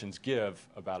politicians give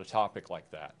about a topic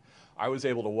like that. I was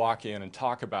able to walk in and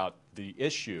talk about the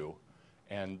issue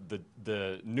and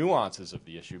the nuances of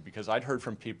the issue because I'd heard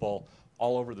from people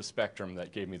all over the spectrum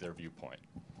that gave me their viewpoint.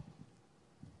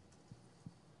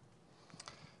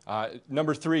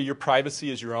 Number 3, your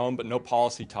privacy is your own, but no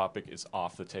policy topic is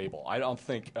off the table. I don't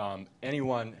think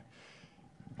anyone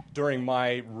during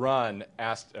my run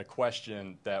asked a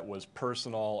question that was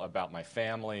personal about my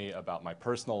family, about my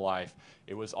personal life.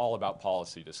 It was all about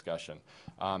policy discussion.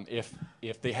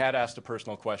 If they had asked a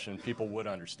personal question, people would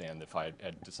understand if I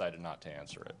had decided not to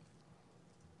answer it.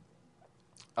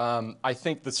 I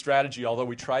think the strategy, although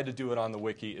we tried to do it on the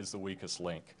wiki, is the weakest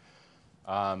link.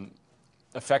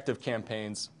 Effective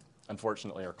campaigns,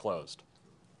 unfortunately, are closed.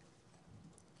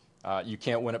 You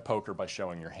can't win at poker by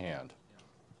showing your hand.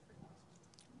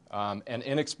 And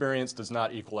inexperience does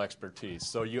not equal expertise.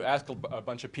 So you ask a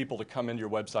bunch of people to come into your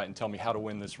website and tell me how to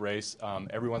win this race,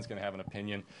 everyone's going to have an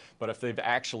opinion. But if they've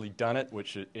actually done it,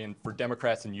 which for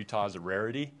Democrats in Utah is a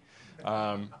rarity,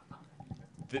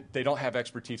 they don't have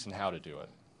expertise in how to do it.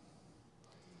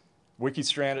 Wiki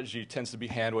strategy tends to be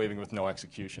hand-waving with no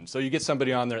execution. So you get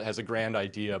somebody on there that has a grand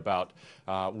idea about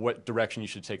what direction you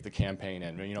should take the campaign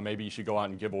in. You know, maybe you should go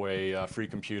out and give away free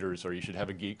computers, or you should have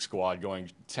a geek squad going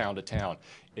town to town.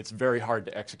 It's very hard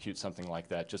to execute something like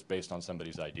that just based on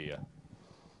somebody's idea.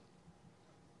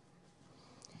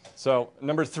 So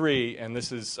number 3, and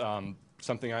this is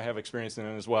something I have experience in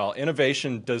as well,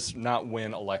 innovation does not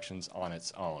win elections on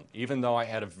its own. Even though I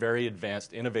had a very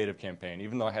advanced, innovative campaign,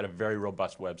 even though I had a very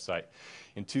robust website,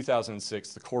 in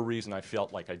 2006, the core reason I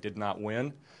felt like I did not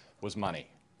win was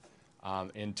money.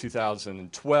 In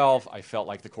 2012, I felt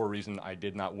like the core reason I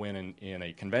did not win in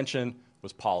a convention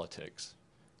was politics.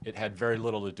 It had very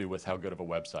little to do with how good of a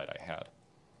website I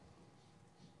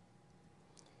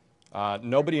had.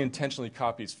 Nobody intentionally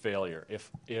copies failure.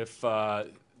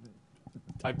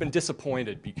 I've been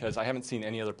disappointed because I haven't seen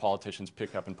any other politicians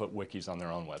pick up and put wikis on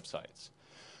their own websites.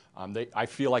 I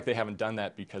feel like they haven't done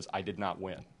that because I did not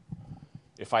win.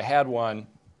 If I had won,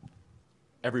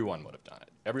 everyone would have done it.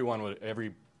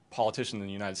 Every politician in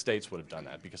the United States would have done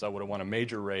that because I would have won a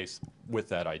major race with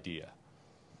that idea.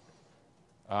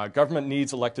 Government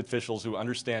needs elected officials who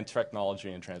understand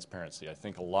technology and transparency. I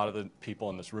think a lot of the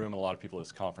people in this room and a lot of people at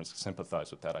this conference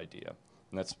sympathize with that idea.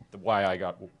 And that's why I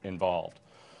got involved.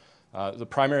 The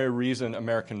primary reason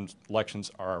American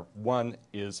elections are won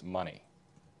is money.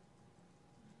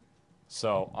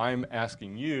 So I'm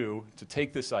asking you to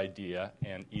take this idea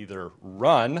and either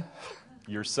run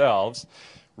yourselves,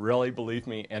 really believe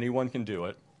me, anyone can do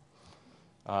it,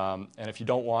 and if you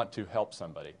don't want to, help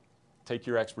somebody. Take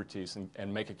your expertise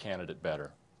and make a candidate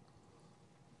better.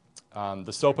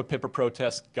 The SOPA PIPA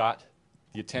protests got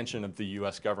the attention of the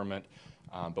US government,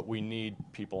 but we need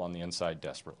people on the inside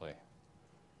desperately.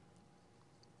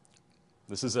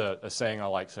 This is a saying I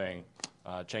like saying,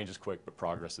 change is quick, but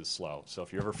progress is slow. So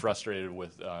if you're ever frustrated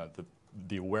with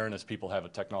the awareness people have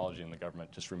of technology in the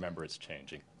government, just remember it's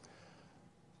changing.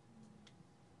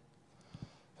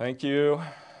 Thank you.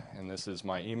 And this is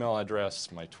my email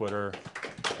address, my Twitter,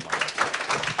 and my website.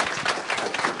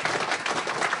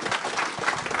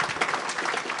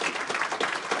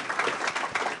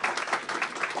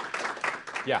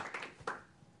 Yeah.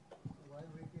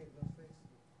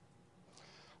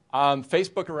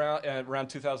 Facebook around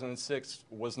 2006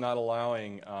 was not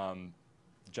allowing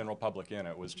the general public in.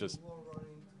 It was just,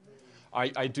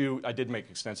 I did make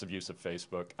extensive use of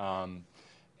Facebook,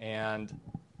 and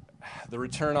the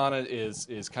return on it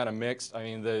is kind of mixed. I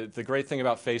mean, the great thing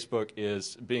about Facebook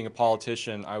is, being a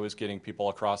politician, I was getting people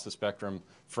across the spectrum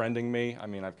friending me. I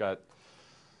mean, I've got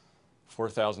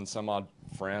 4,000 some odd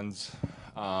friends.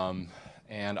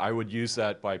 And I would use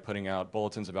that by putting out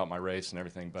bulletins about my race and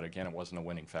everything, but again, it wasn't a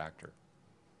winning factor.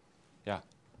 Yeah?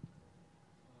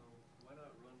 Why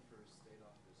not run for state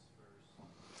office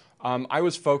first? I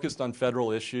was focused on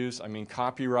federal issues. I mean,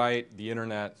 copyright, the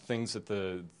internet, things that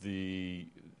the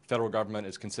federal government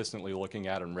is consistently looking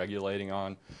at and regulating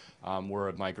on were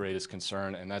of my greatest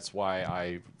concern, and that's why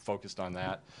I focused on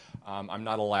that. I'm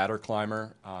not a ladder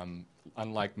climber.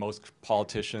 Unlike most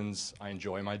politicians, I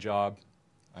enjoy my job.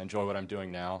 I enjoy what I'm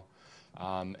doing now.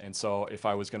 And so if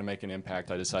I was going to make an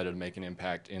impact, I decided to make an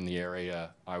impact in the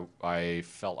area I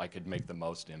felt I could make the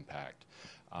most impact.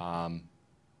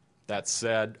 That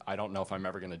said, I don't know if I'm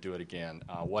ever going to do it again.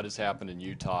 What has happened in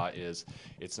Utah is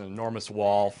it's an enormous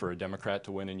wall for a Democrat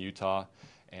to win in Utah.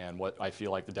 And what I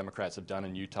feel like the Democrats have done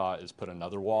in Utah is put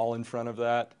another wall in front of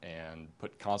that and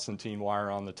put Constantine wire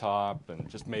on the top and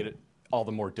just made it all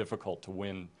the more difficult to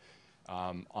win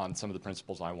on some of the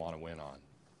principles I want to win on.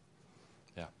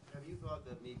 Have you thought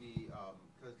that maybe,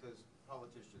 because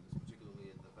politicians,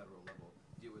 particularly at the federal level,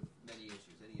 deal with many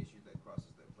issues, any issue that crosses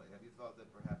their plate, have you thought that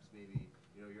perhaps maybe,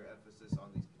 you know, your emphasis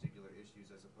on these particular issues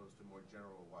as opposed to more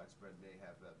general, widespread may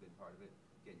have been part of it?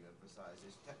 Again, you emphasize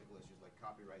there's technical issues like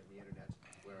copyright and the internet,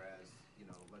 whereas, you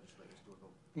know, legislators do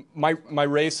it. My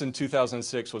race in 2006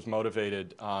 was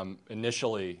motivated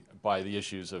initially by the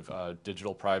issues of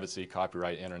digital privacy,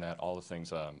 copyright, internet, all the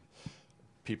things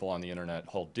people on the internet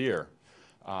hold dear.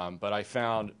 But I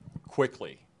found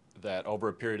quickly that over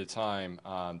a period of time,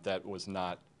 that was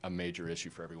not a major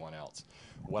issue for everyone else.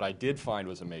 What I did find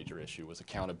was a major issue was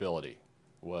accountability,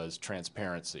 was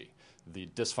transparency. the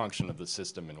dysfunction of the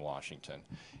system in Washington.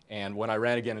 And when I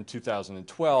ran again in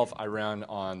 2012, I ran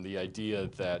on the idea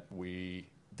that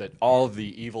that all of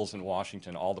the evils in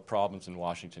Washington, all the problems in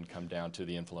Washington come down to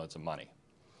the influence of money,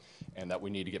 and that we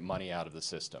need to get money out of the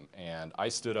system. And I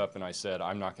stood up and I said,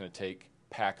 I'm not going to take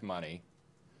PAC money,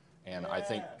 and I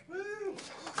think,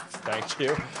 thank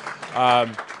you.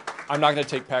 I'm not going to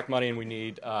take PAC money, and we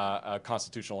need a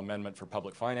constitutional amendment for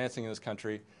public financing in this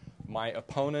country. My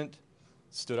opponent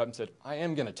stood up and said, I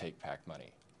am going to take PAC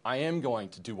money. I am going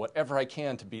to do whatever I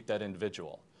can to beat that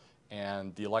individual.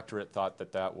 And the electorate thought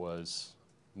that that was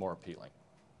more appealing.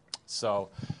 So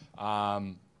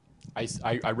I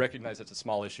recognize it's a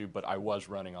small issue, but I was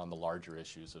running on the larger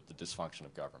issues of the dysfunction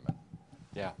of government.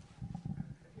 Yeah. Have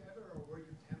you ever, or were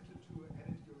you tempted to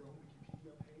edit your own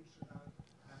Wikipedia page?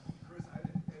 Because I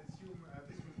assume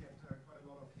this will get quite a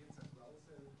lot of hits as well.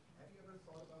 So have you ever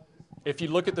thought about this? If you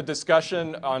look at the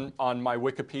discussion on my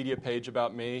Wikipedia page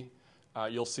about me,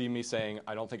 you'll see me saying,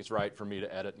 I don't think it's right for me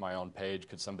to edit my own page.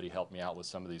 Could somebody help me out with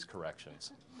some of these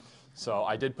corrections? So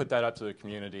I did put that up to the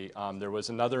community. There was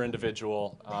another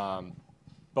individual,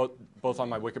 both on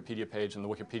my Wikipedia page and the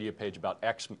Wikipedia page about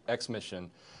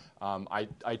X-Mission.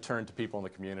 I turned to people in the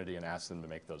community and asked them to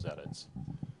make those edits.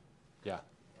 Yeah.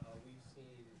 We've seen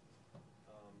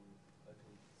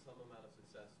some amount of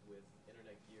success with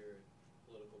internet-geared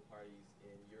political parties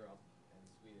in Europe and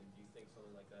Sweden. Do you think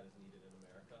something like that is needed in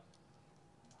America?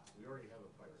 We already have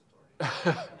a pirate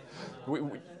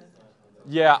party.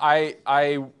 Yeah,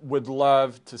 I would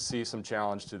love to see some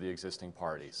challenge to the existing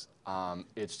parties.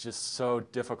 It's just so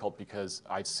difficult because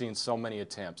I've seen so many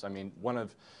attempts. I mean, one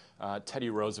of Teddy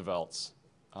Roosevelt's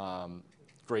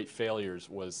great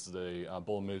failures was the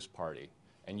Bull Moose Party.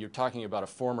 And you're talking about a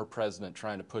former president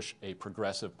trying to push a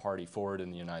progressive party forward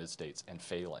in the United States and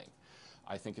failing.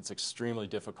 I think it's extremely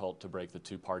difficult to break the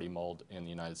two-party mold in the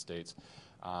United States.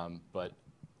 But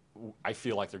I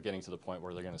feel like they're getting to the point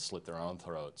where they're going to slit their own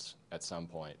throats at some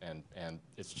point, and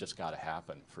it's just got to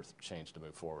happen for change to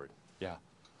move forward. Yeah.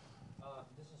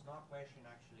 This is not a question,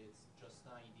 actually, it's just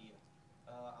an idea.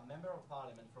 A member of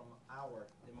parliament from our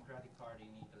Democratic Party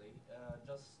in Italy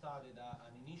just started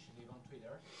an initiative on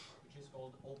Twitter, which is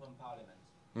called Open Parliament.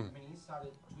 I mean, he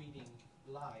started tweeting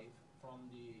live from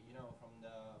the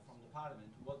parliament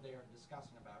what they are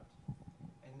discussing about,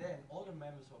 and then other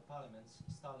members of parliament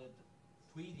started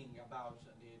tweeting about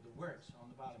the works on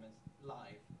the parliament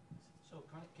live. So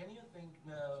can you think,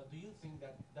 do you think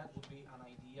that that would be an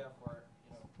idea for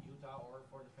Utah or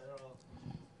for the federal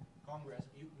Congress?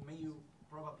 May you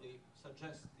probably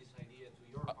suggest this idea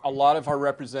to your party? A lot of our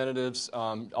representatives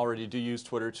already do use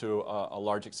Twitter to a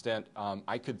large extent.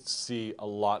 I could see a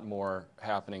lot more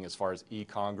happening as far as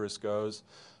e-Congress goes.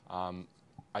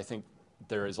 I think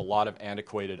there is a lot of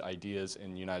antiquated ideas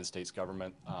in the United States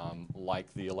government,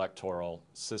 like the electoral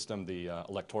system, the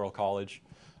electoral college,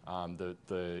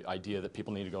 the idea that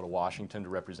people need to go to Washington to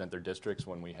represent their districts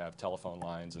when we have telephone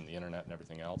lines and the internet and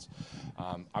everything else.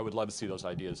 I would love to see those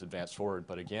ideas advance forward,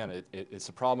 but again, it's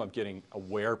a problem of getting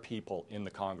aware people in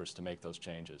the Congress to make those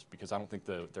changes, because I don't think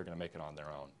they're going to make it on their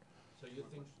own. So you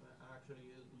think, actually,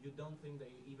 you don't think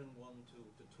they even want to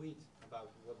tweet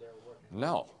about what they're working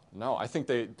on? No. I think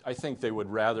they would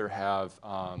rather have.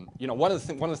 One of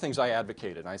the things I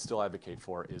advocated, and I still advocate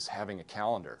for, is having a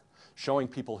calendar, showing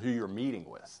people who you're meeting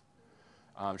with,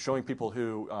 showing people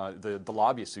who the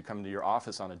lobbyists who come into your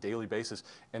office on a daily basis,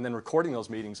 and then recording those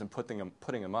meetings and putting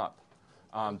them up.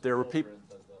 There were people.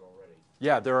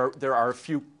 Yeah, there are a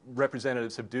few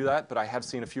representatives who do that, but I have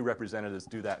seen a few representatives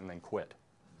do that and then quit,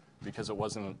 because it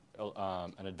wasn't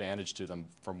an advantage to them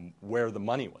from where the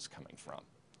money was coming from.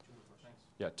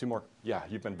 Yeah, two more. Yeah,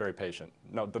 you've been very patient.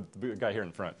 No, the guy here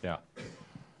in front, yeah.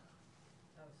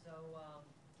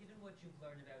 Given what you've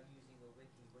learned about using a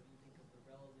wiki, what do you think of the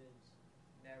relative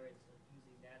merits of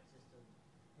using that system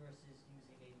versus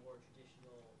using a more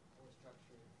traditional, more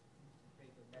structured,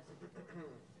 creative message system?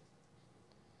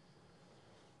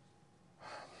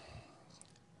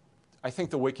 I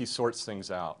think the wiki sorts things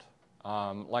out.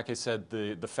 Like I said,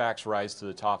 the facts rise to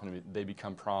the top and they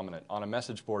become prominent. On a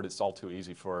message board, it's all too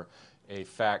easy for a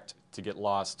fact to get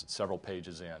lost several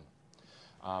pages in.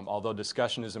 Although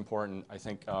discussion is important, I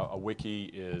think a wiki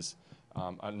is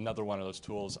another one of those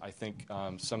tools. I think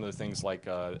some of the things like,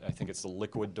 I think it's the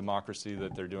liquid democracy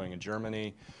that they're doing in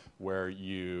Germany, where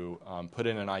you put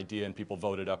in an idea and people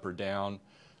vote it up or down.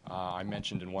 I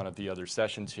mentioned in one of the other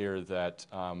sessions here that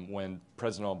when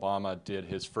President Obama did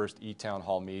his first e-town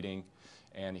hall meeting,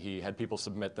 and he had people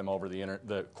submit them over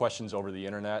the questions over the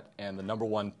internet, and the number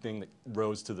one thing that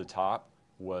rose to the top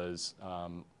was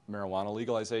marijuana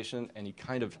legalization, and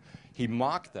he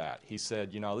mocked that. He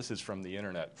said, this is from the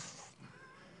internet.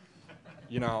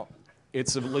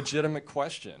 It's a legitimate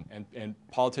question, and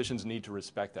politicians need to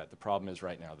respect that. The problem is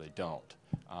right now they don't.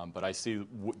 But I see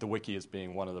the wiki as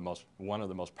being one of the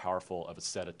most powerful of a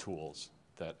set of tools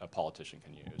that a politician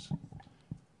can use.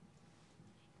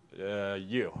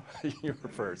 You were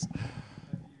first. Have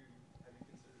you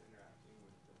considered interacting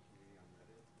with the community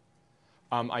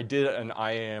on Reddit? I did an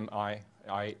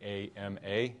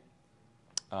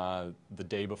IAMA the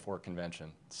day before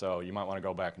convention, so you might want to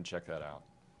go back and check that out.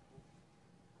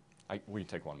 We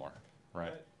take one more,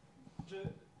 right?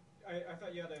 I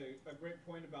thought you had a great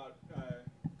point about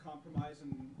compromise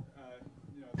and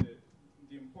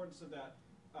the importance of that,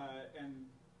 and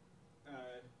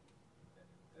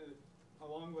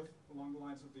along the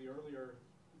lines of the earlier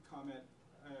comment,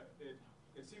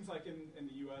 it seems like in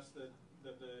the U.S.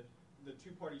 that the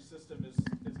two-party system is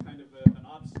kind of an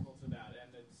obstacle to that,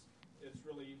 and it's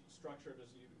really structured as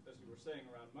you were saying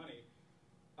around money.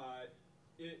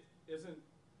 It isn't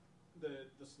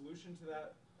the solution to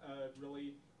that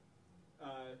really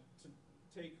to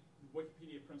take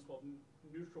Wikipedia principle of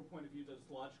neutral point of view to its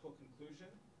logical conclusion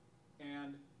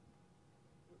and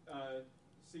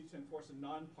seek to enforce a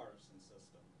nonpartisan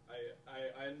system.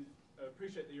 I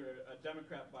appreciate that you're a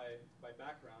Democrat by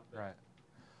background, but right.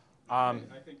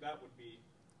 I think that would be.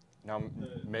 Now,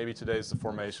 maybe today's the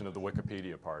formation of the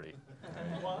Wikipedia party.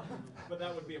 Well, but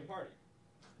that would be a party.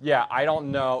 Yeah, I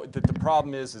don't know. The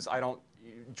problem is I don't.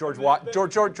 George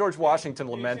Washington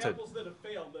lamented. The examples that have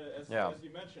failed, as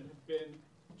you mentioned, have been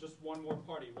just one more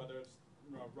party, whether it's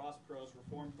Ross Perot's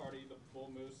Reform Party, the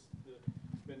Bull Moose,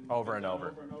 over and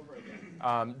over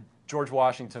again. George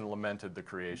Washington lamented the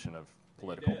creation of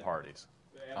political parties.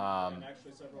 And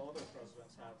actually several other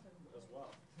presidents have as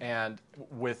well. And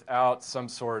without some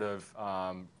sort of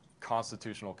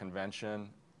constitutional convention,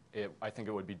 I think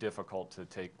it would be difficult to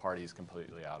take parties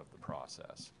completely out of the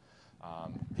process.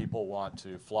 People want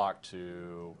to flock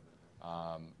to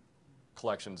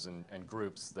collections and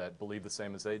groups that believe the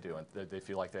same as they do, and that they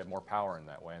feel like they have more power in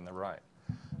that way, and they're right.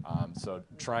 So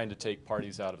trying to take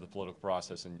parties out of the political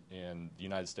process in the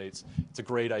United States, it's a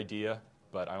great idea,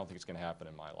 but I don't think it's going to happen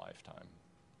in my lifetime.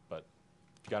 But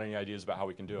if you got any ideas about how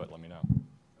we can do it, let me know.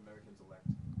 Americans elect.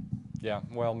 Yeah,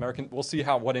 well, we'll see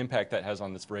what impact that has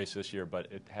on this race this year,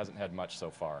 but it hasn't had much so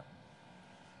far.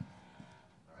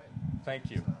 All right. Thank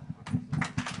you.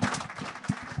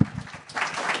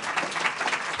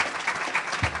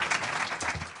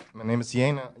 My name is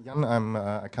Jan.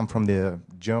 I come from the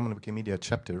German Wikimedia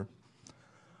chapter,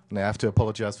 and I have to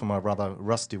apologize for my rather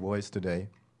rusty voice today.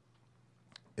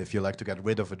 If you like to get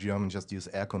rid of a German, just use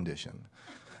air condition.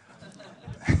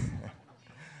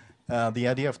 The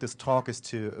idea of this talk is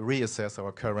to reassess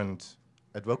our current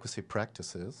advocacy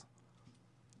practices,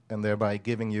 and thereby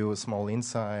giving you a small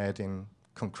insight in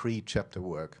concrete chapter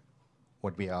work,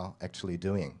 what we are actually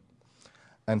doing.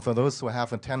 And for those who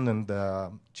have attended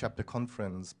the chapter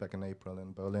conference back in April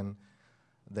in Berlin,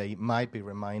 they might be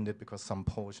reminded because some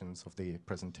portions of the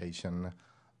presentation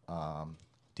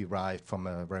derived from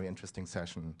a very interesting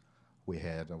session we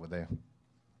had over there.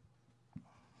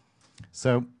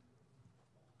 So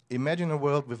imagine a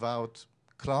world without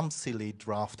clumsily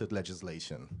drafted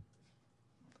legislation.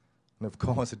 And of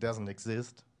course it doesn't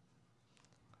exist.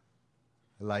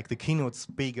 Like the keynote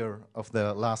speaker of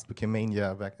the last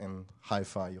Wikimania back in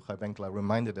Haifa, Yochai Benkler,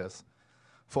 reminded us,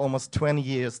 for almost 20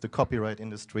 years the copyright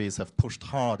industries have pushed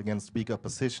hard against weak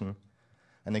opposition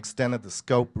and extended the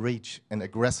scope, reach, and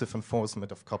aggressive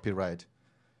enforcement of copyright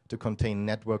to contain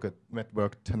network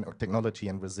technology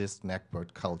and resist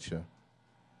network culture.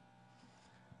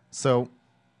 So,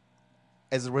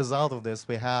 as a result of this,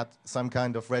 we had some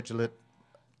kind of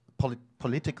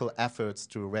political efforts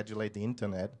to regulate the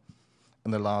internet in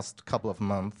the last couple of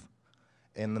months,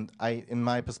 and in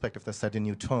my perspective, they set a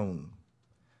new tone.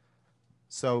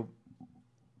 So,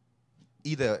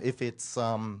 either if it's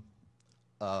a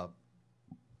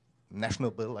national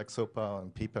bill like SOPA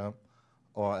and PIPA,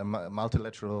 or a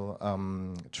multilateral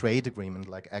trade agreement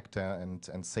like ACTA and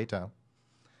CETA,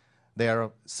 there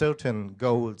are certain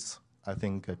goals, I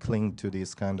think, cling to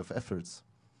these kind of efforts.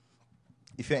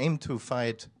 If you aim to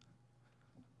fight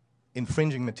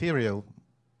infringing material,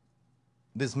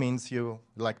 this means you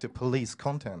like to police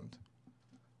content,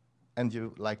 and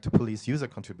you like to police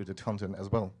user-contributed content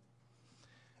as well.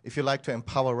 If you like to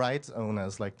empower rights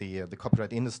owners like the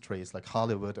copyright industries like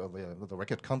Hollywood or the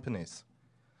record companies,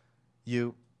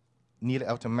 you need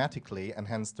automatically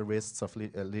enhance the risks of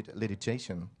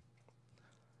litigation.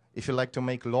 If you like to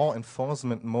make law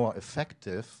enforcement more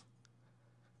effective,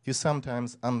 you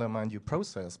sometimes undermine your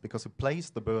process because you place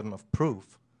the burden of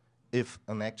proof if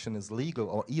an action is legal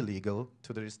or illegal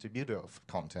to the distributor of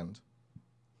content.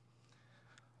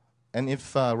 And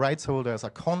if rights holders are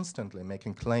constantly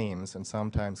making claims and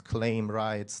sometimes claim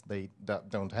rights they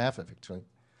don't have actually,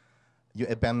 you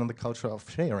abandon the culture of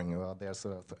sharing, or there's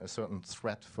a certain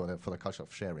threat for the culture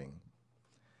of sharing.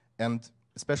 And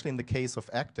especially in the case of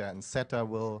ACTA, and CETA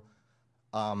will,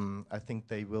 I think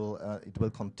they will, it will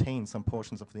contain some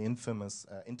portions of the infamous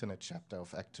internet chapter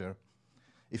of ACTA.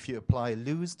 If you apply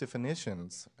loose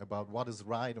definitions about what is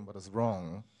right and what is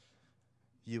wrong,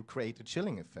 you create a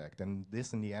chilling effect, and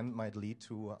this in the end might lead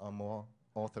to more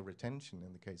author retention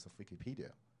in the case of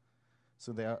Wikipedia.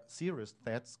 So there are serious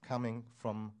threats coming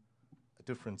from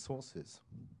different sources.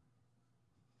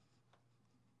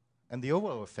 And the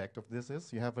overall effect of this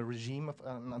is you have a regime of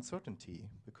uncertainty,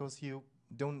 because you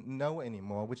don't know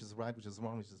anymore which is right, which is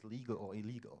wrong, which is legal or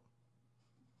illegal.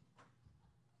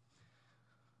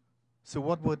 So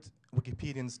what would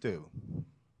Wikipedians do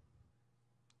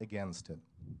against it?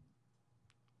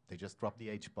 They just drop the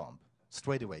H-bomb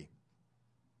straight away.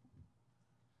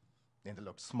 And they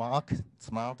look smart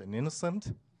and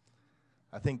innocent.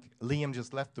 I think Liam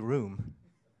just left the room.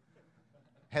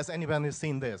 Has anybody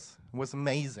seen this? It was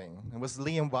amazing. It was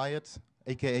Liam Wyatt,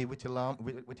 aka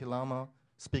Witilama,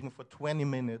 speaking for 20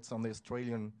 minutes on the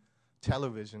Australian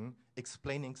television,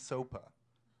 explaining SOPA.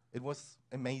 It was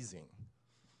amazing.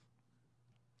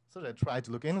 So they tried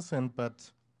to look innocent, but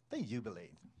they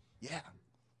jubilate. Yeah,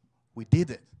 we did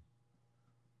it.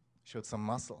 Showed some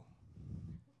muscle.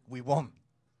 We won.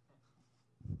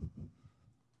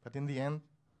 But in the end,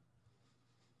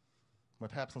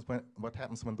 what happens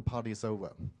when the party is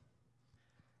over?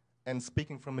 And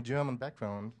speaking from a German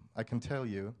background, I can tell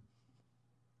you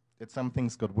that some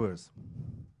things got worse.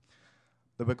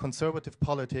 There were conservative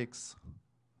politics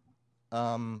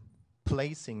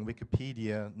placing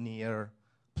Wikipedia near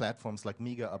platforms like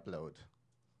Mega Upload,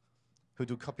 who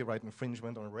do copyright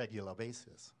infringement on a regular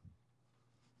basis.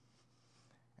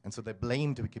 And so they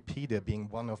blamed Wikipedia being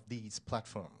one of these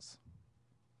platforms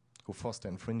who foster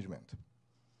infringement.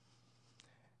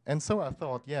 And so I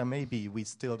thought, yeah, maybe we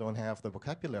still don't have the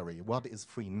vocabulary. What is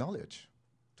free knowledge?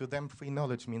 To them, free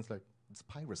knowledge means like it's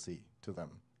piracy to them.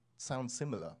 It sounds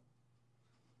similar.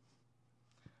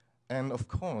 And of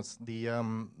course, the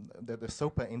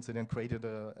SOPA incident created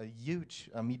a huge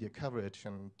media coverage,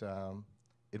 and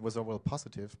it was overall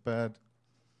positive, but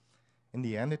in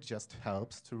the end, it just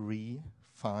helps to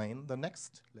refine the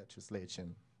next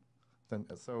legislation.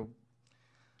 So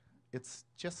it's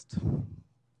just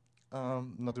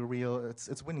not a real,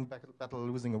 it's winning battle,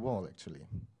 losing a war, actually.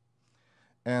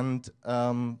 And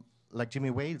like Jimmy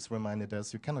Wales reminded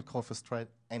us, you cannot call for strike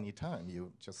any time.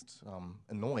 You just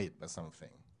annoyed by something.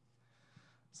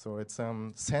 So it's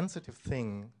a sensitive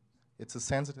thing. It's a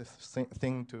sensitive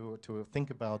thing to think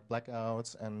about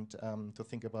blackouts and to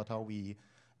think about how we,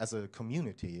 as a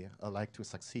community, like to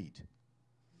succeed.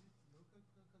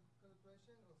 Local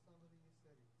calculation or somebody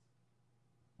said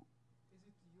it? Is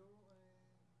it your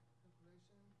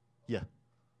calculation? Yeah.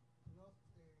 Not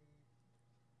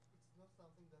it's not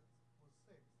something that was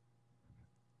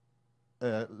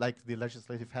said. Like the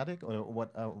legislative headache, or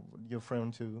what you're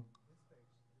referring to? This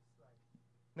page, this slide.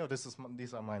 No,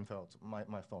 these are my thoughts.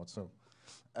 My thoughts.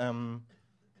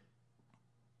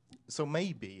 So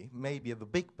maybe the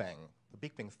Big Bang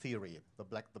theory, the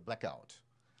blackout,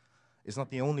 is not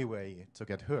the only way to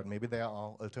get heard. Maybe there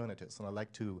are alternatives, and I'd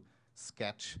like to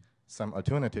sketch some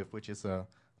alternative, which is the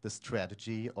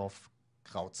strategy of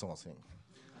crowdsourcing.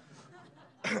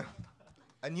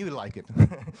 I knew you like it.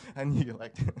 I knew you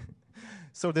liked it.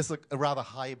 So this is a rather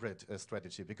hybrid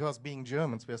strategy, because being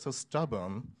Germans, we are so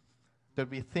stubborn that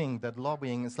we think that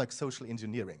lobbying is like social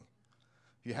engineering.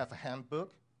 You have a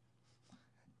handbook,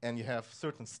 and you have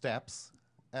certain steps,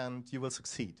 and you will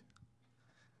succeed.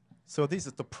 So this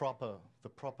is the proper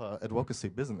advocacy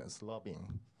business,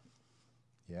 lobbying.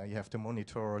 Yeah, you have to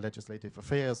monitor legislative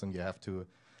affairs, and you have to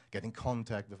get in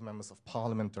contact with members of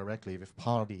parliament directly, with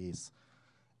parties,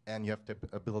 and you have to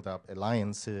build up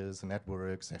alliances,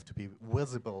 networks. You have to be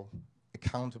visible,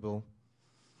 accountable,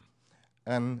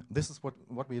 and this is what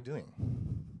we are doing.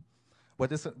 But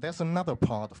there's another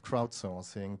part of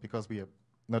crowdsourcing, because we are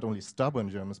not only stubborn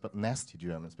Germans, but nasty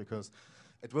Germans, because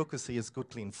advocacy is good,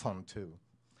 clean fun too.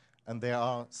 And there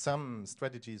are some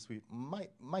strategies we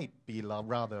might be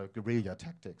rather guerrilla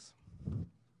tactics.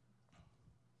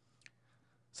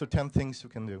 So 10 things you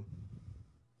can do.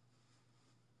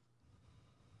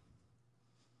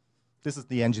 This is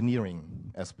the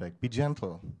engineering aspect. Be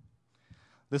gentle.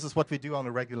 This is what we do on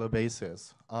a regular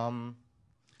basis.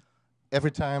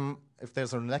 every time if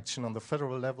there's an election on the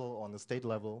federal level or on the state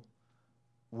level,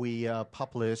 we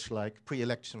publish like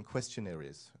pre-election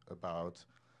questionnaires about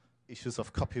issues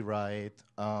of copyright,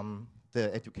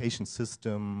 the education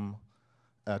system,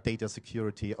 data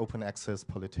security, open access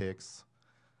politics,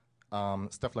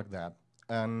 stuff like that.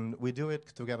 And we do it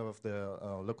together with the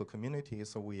local community,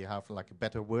 so we have like a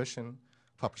better version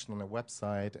published on a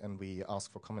website, and we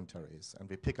ask for commentaries, and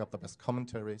we pick up the best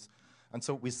commentaries. And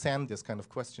so we send this kind of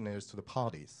questionnaires to the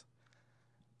parties.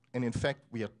 And in fact,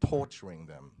 we are torturing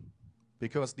them,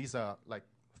 because these are like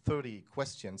 30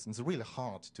 questions, and it's really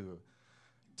hard to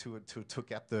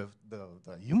get the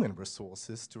human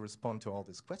resources to respond to all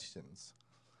these questions.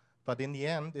 But in the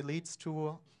end, it leads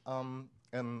to an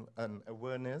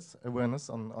awareness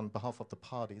on behalf of the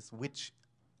parties, which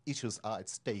issues are at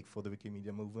stake for the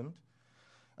Wikimedia movement.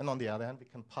 And on the other hand, we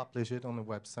can publish it on the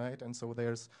website, and so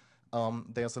there's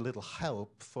a little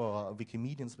help for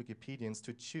Wikipedians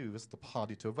to choose the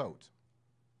party to vote.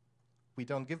 We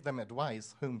don't give them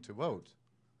advice whom to vote.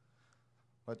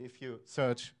 But if you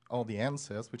search all the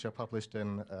answers, which are published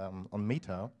in, on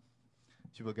Meta,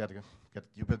 you will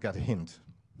get a hint.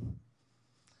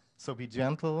 So be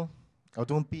gentle, or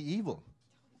don't be evil.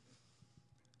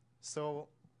 So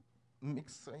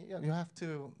you have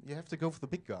to go for the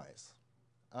big guys.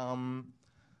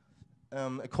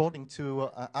 According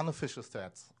to unofficial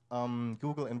stats,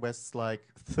 Google invests like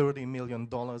 $30 million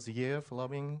a year for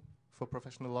lobbying, for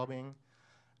professional lobbying.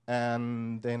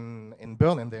 And then in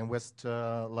Berlin, they invest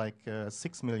like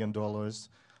 $6 million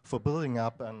for building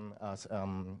up a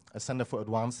Center for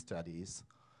Advanced Studies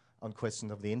on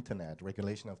questions of the internet,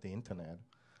 regulation of the internet.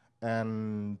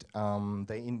 And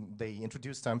they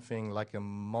introduced something like a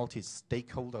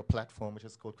multi-stakeholder platform, which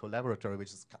is called Collaboratory,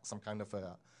 which is some kind of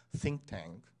a think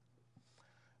tank.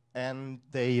 And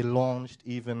they launched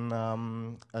even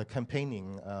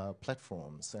campaigning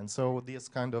platforms. And so this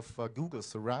kind of Google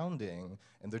surrounding,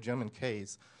 in the German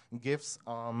case, gives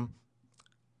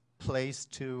place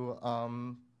to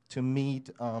meet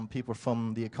people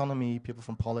from the economy, people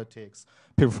from politics,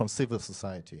 people from civil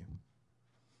society.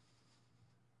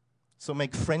 So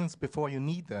make friends before you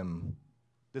need them.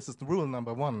 This is the rule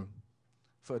number 1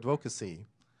 for advocacy.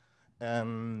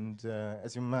 And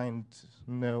as you might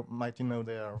know,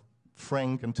 there are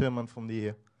Frank and Tillman from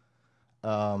the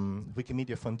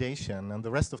Wikimedia Foundation, and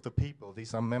the rest of the people.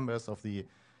 These are members of the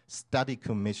study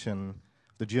commission,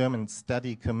 the German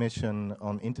Study Commission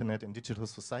on Internet and Digital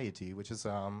Society, which is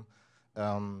a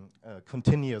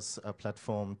continuous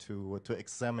platform to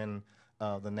examine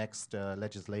the next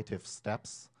legislative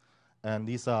steps. And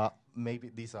these are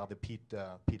the Pete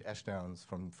Ashdowns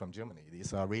from Germany.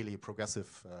 These are really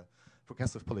progressive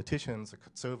politicians, a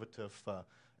conservative, a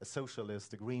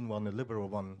socialist, a green one, a liberal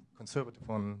one, conservative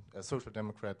one, a social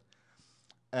democrat.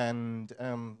 And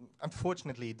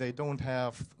unfortunately, they don't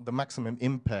have the maximum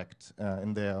impact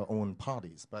in their own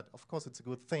parties. But of course, it's a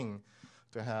good thing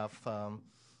to have to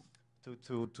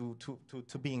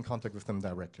be in contact with them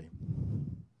directly.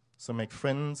 So make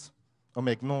friends or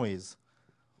make noise.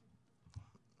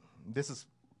 This is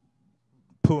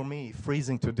poor me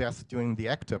freezing to death during the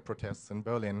ACTA protests in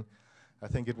Berlin. I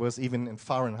think it was even in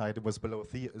Fahrenheit, it was below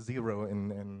 0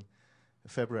 in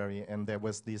February, and there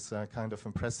was this kind of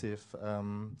impressive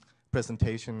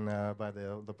presentation by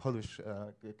the Polish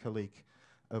colleague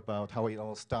about how it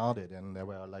all started, and there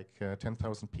were like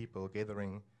 10,000 people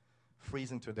gathering,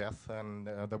 freezing to death, and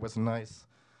there was a nice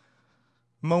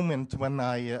moment when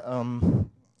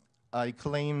I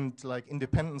claimed like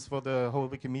independence for the whole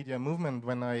Wikimedia movement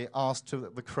when I asked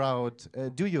the crowd,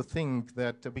 do you think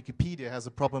that Wikipedia has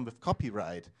a problem with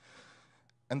copyright?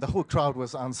 And the whole crowd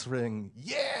was answering,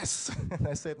 yes! And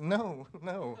I said, no.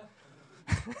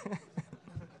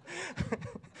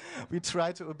 We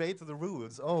try to obey the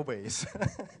rules, always.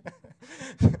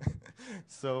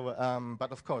 So,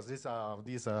 but of course, these are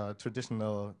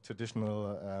traditional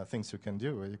things you can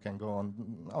do. You can go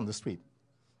on the street.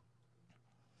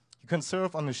 You can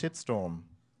surf on a shitstorm.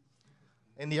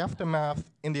 In the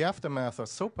aftermath of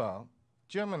SOPA,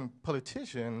 German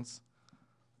politicians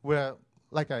were,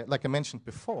 like I mentioned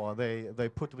before, they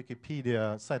put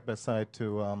Wikipedia side by side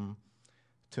to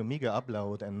meager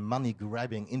upload and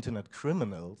money-grabbing internet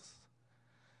criminals,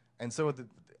 and so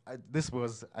this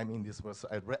was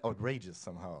outrageous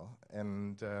somehow.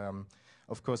 And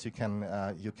of course, you can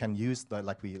use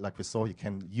like we saw, you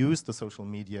can use the social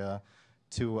media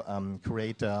to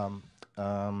create a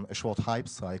short hype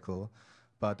cycle,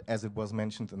 but as it was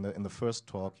mentioned in the first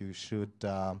talk, you should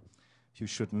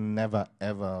never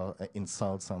ever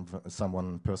insult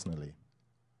someone personally.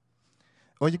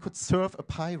 Or you could serve a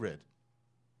pirate.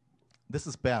 This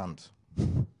is Bernd.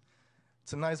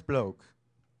 It's a nice bloke.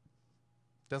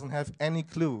 Doesn't have any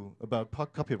clue about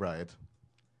copyright.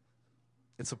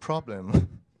 It's a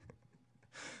problem.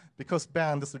 Because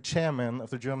Bernd is the chairman of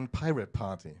the German Pirate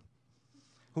Party.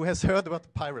 Who has heard about the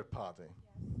Pirate Party?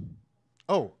 Yes.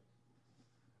 Oh,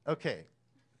 okay.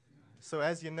 So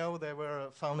as you know, they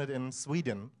were founded in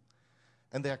Sweden,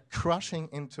 and they're crushing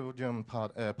into German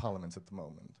parliaments at the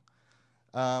moment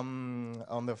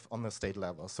on the state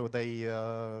level. So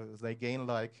they gain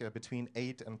like between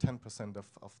 8 and 10%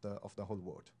 of the whole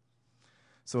vote.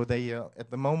 So they at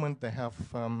the moment they have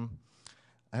an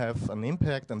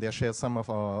impact, and they share some of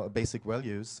our basic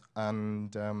values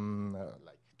and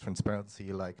like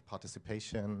transparency, like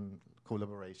participation,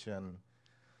 collaboration.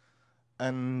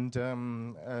 And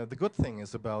the good thing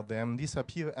is about them, these are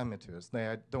pure amateurs.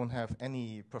 They don't have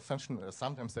any professional,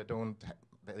 sometimes they don't,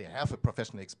 they have a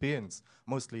professional experience,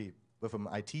 mostly with an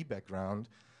IT background,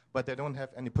 but they don't have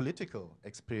any political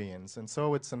experience. And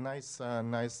so it's a nice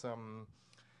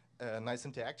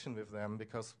interaction with them,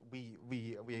 because we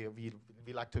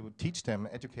like to teach them,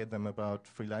 educate them about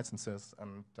free licenses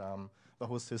and the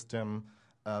whole system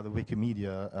the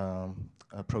Wikimedia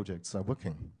projects are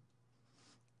working.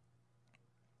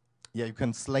 Yeah, you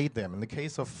can slate them. In the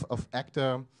case of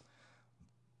ACTA,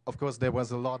 of course, there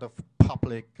was a lot of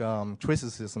public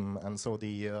criticism, and so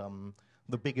the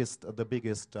biggest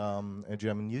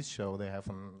German news show, they have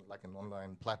like an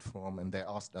online platform, and they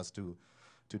asked us to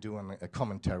do a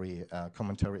commentary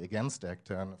against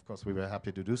ACTA, and of course we were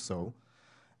happy to do so.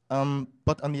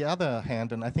 But on the other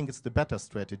hand, and I think it's the better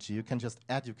strategy, you can just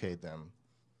educate them.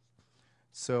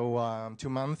 So 2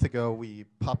 months ago we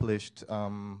published,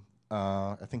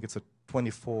 I think it's a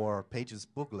 24 pages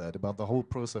booklet about the whole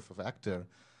process of ACTA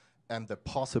and the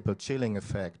possible chilling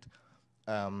effect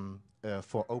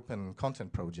for open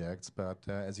content projects. But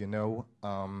as you know,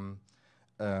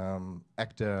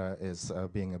 ACTA is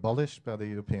being abolished by the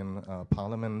European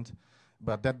Parliament,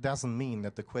 but that doesn't mean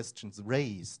that the questions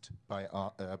raised by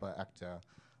ACTA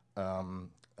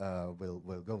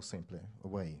will go simply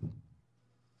away.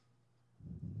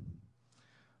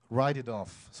 Write it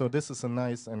off. So this is a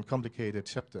nice and complicated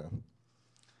chapter.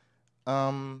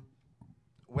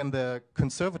 When the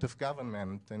conservative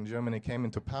government in Germany came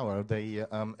into power, they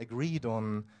agreed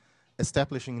on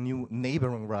establishing a new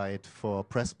neighboring right for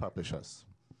press publishers.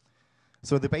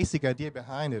 So the basic idea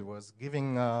behind it was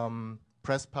giving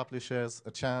press publishers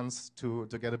a chance to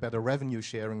get a better revenue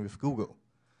sharing with Google.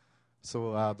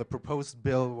 So the proposed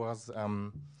bill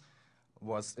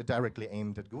was directly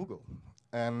aimed at Google.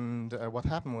 And what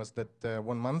happened was that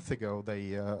 1 month ago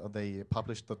they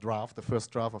published the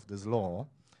first draft of this law.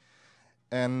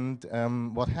 And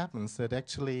what happens that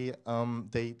actually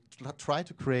they try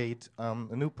to create a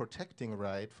new protecting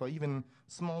right for even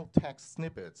small text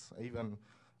snippets, even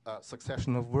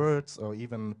succession of words, or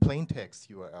even plain text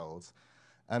URLs.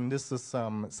 And this is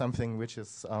something which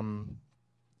is,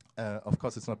 of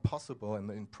course, it's not possible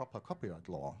in proper copyright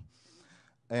law.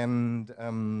 And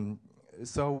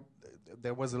so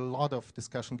there was a lot of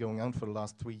discussion going on for the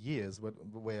last 3 years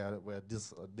where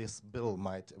this bill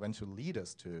might eventually lead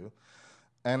us to.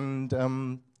 And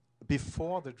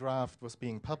before the draft was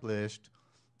being published,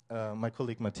 my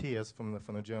colleague Matthias from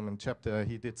the German chapter,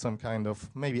 he did some kind of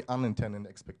maybe unintended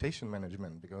expectation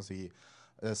management, because he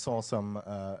saw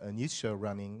a news show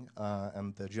running,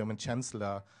 and the German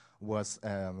chancellor was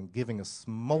giving a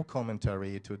small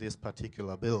commentary to this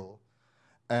particular bill.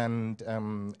 And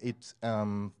it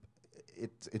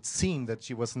seemed that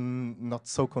she was not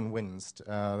so convinced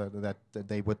that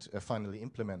they would finally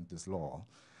implement this law.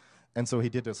 And so he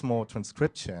did a small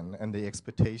transcription, and the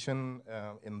expectation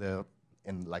in the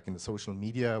social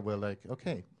media were like,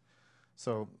 okay,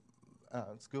 so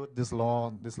it's good, this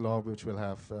law which will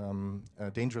have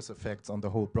dangerous effects on the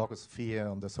whole blogosphere,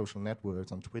 on the social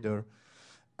networks, on Twitter,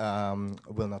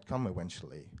 will not come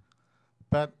eventually.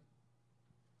 But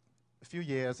a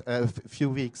few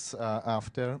weeks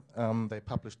after, they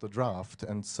published the draft,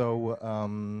 and so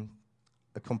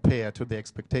compared to the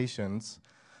expectations,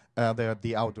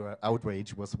 the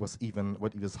outrage was even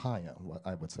higher,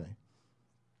 I would say.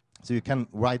 So you can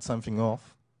write something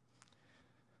off,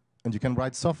 and you can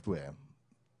write software.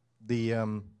 The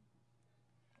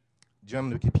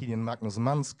German Wikipedian Magnus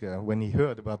Manske, when he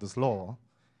heard about this law,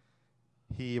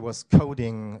 he was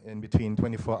coding in between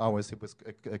 24 hours. He was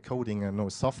coding a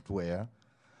software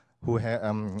who had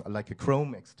like a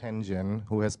Chrome extension,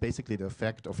 who has basically the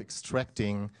effect of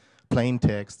extracting plain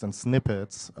text and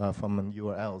snippets from an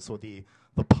URL. So the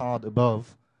part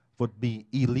above would be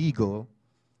illegal.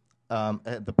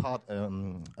 The part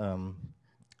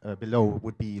below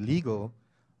would be illegal,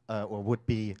 or would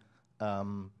be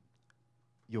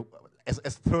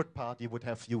as third party,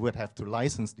 you would have to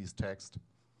license these texts,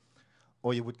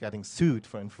 or you would getting sued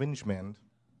for infringement.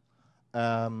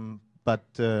 But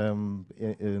in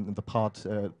the part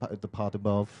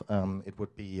above, it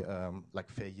would be like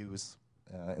fair use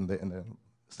in a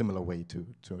similar way to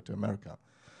America.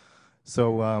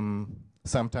 So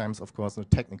sometimes, of course, the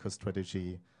technical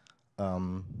strategy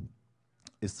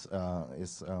is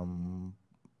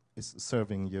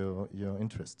serving your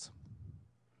interests.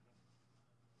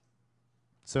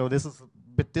 So this is a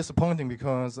bit disappointing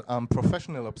because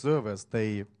professional observers,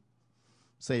 they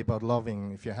say about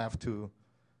lobbying, if you have to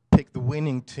pick the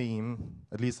winning team,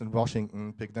 at least in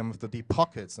Washington, pick them with the deep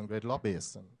pockets and great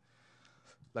lobbyists. And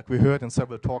like we heard in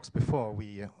several talks before,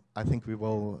 I think we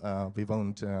won't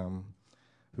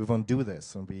do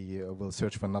this, and we will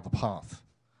search for another path.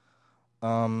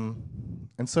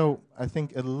 And so I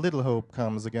think a little hope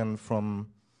comes again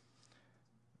from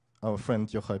our friend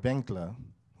Joachim Benkler,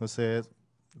 who says,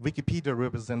 Wikipedia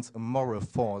represents a moral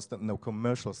force that no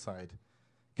commercial site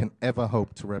can ever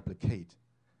hope to replicate.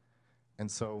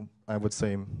 And so I would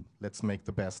say, let's make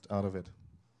the best out of it.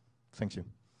 Thank you.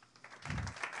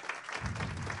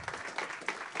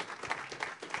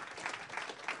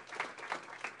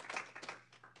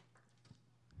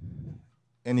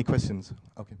 Any questions?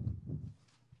 Okay.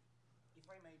 If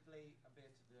I may play a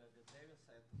bit the devil's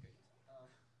advocate,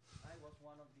 I was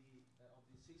one of the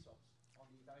CISOPs on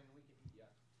the Italian Wikipedia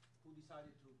who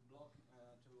decided to block,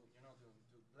 to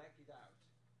black it out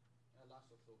last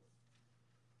October.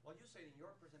 What you said in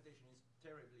your presentation is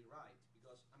terribly right,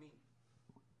 because I mean,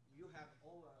 you have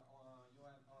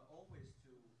always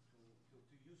to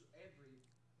use every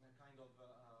kind of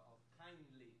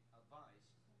kindly advice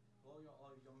to all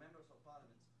your members of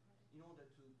parliament in order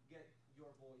to get your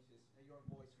voice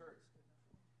heard.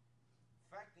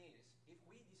 Fact is, if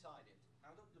we decided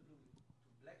out of the blue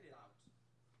to black it out,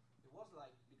 it was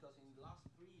like, because in the last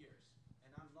 3 years,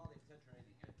 and I'm not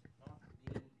exaggerating it, not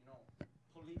being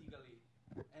politically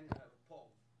and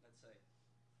Paul, let's say,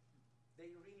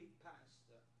 they really passed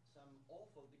some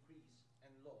awful decrees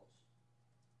and laws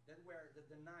that were the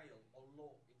denial of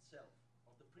law itself,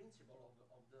 of the principle of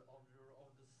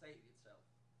the state itself.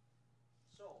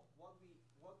 So what we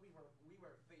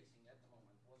were facing at the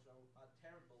moment was a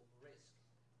terrible risk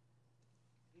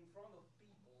in front of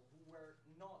people who were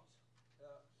not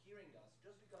hearing us,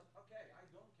 just because, okay, I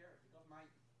don't care, because I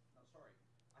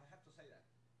have to say that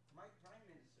my prime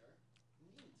minister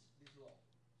needs this law,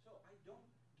 so I don't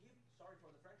give, sorry for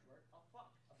the French word, a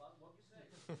fuck about what you say.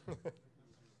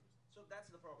 So that's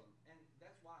the problem, and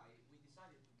that's why we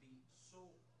decided to be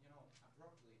so, so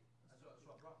abrupt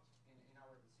in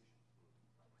our decision.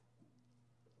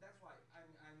 That's why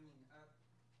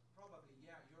probably,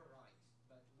 yeah, you're right.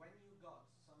 But when you got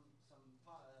the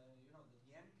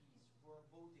MPs who are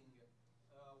voting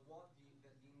what the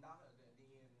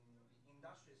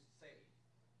industries say,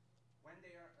 when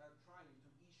they are trying to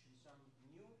issue some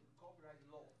new copyright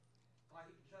law,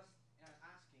 like just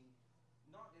asking,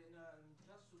 not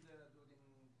just to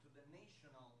the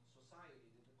national society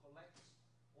that collects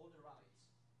all the rights,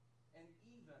 and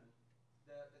even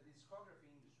the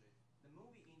discography industry, the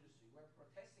movie industry, were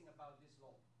protesting about this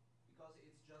law because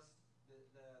it's just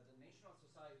the national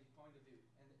society point of view,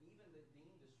 and even the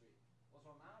industry was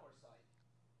on our side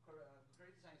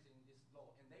criticizing this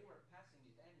law, and they were passing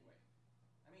it anyway.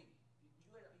 I mean,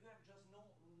 you have just no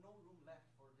room left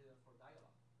for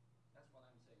dialogue. That's what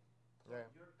I'm saying. So yeah.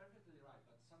 You're perfectly right,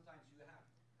 but sometimes you have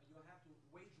to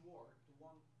wage war to the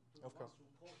ones who call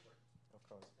for it. Of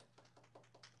course.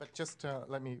 But just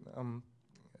let me.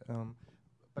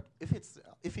 But if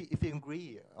you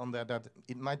agree on that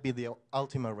it might be the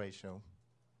ultima ratio.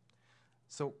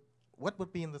 So what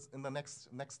would be in the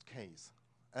next case?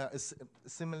 A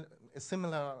similar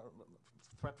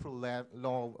threatful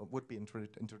law would be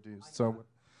introduced. I know.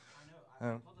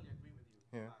 I totally agree with you.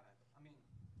 Yeah. I mean,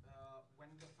 when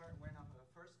a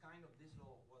first kind of this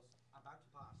law was about to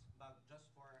pass, but just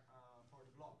for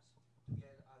the blogs, to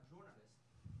get a journalist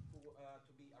who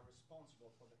to be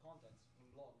responsible for the contents in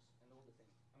blogs and all the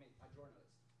things. I mean, a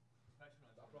journalist,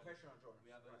 professional journalist.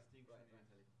 We have a distinction in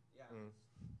Italy. Yeah,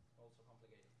 it's also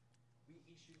complicated. We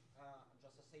issued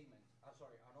just a statement.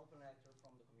 An open letter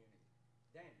from the community.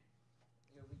 Then,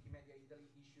 Wikimedia Italy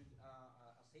issued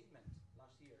a statement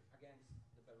last year against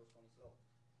the Berlusconi's law.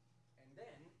 And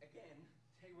then, again,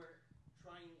 they were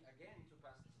trying again to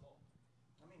pass this law.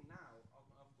 I mean, now,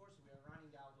 of course, we are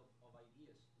running out of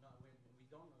ideas. No, we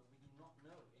do not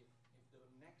know if the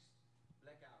next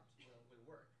blackout will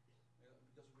work,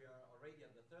 because we are already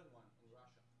at the third one in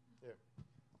Russia.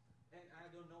 Yeah. And I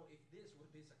don't know if this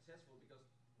would be successful, because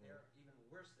they're even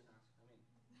worse than us. I mean,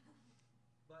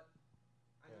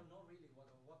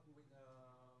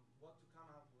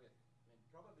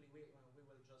 we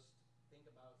will just think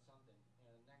about something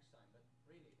next time. But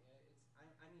really,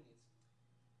 I mean,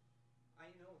 I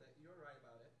know that you're right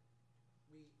about it.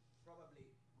 We probably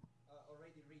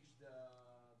already reached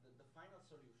the final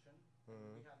solution.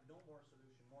 We have no more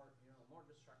solution, more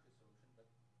destructive solution. But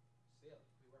still,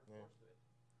 we were forced to it.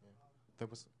 Yeah. There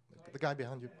was the guy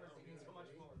behind you. So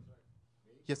much more. Sorry.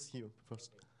 Me? Yes, you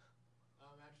first. Okay.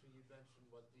 Actually, you mentioned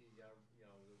what the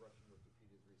the Russian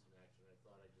Wikipedia's recent action. I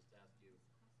thought I'd just ask you,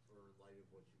 for light of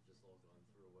what you've just all gone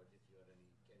through, if you had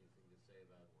anything to say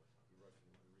about the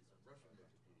recent Russian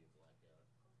Wikipedia blackout.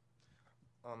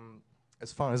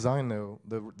 As far as I know,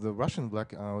 the Russian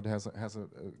blackout has a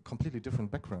completely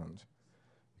different background,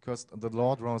 because the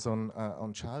law draws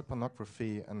on child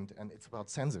pornography and it's about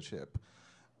censorship.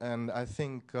 And I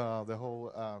think the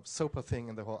whole SOPA thing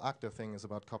and the whole ACTA thing is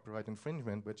about copyright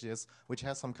infringement, which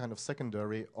has some kind of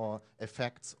secondary or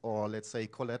effects or, let's say,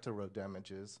 collateral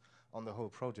damages on the whole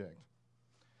project.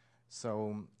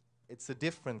 So it's a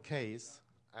different case,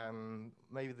 and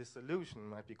maybe the solution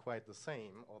might be quite the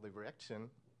same, or the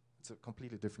reaction. It's a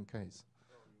completely different case.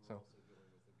 You were So also dealing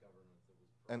with the government that was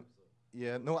and pro.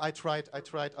 yeah, no, I tried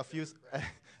a few.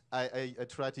 I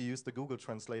tried to use the Google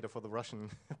translator for the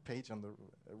Russian page on the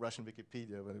Russian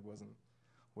Wikipedia, but it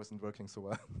wasn't working so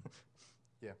well.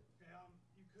 Yeah.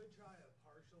 You could try a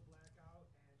partial blackout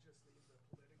and just leave the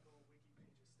political wiki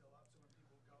pages still up, so when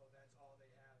people go, that's all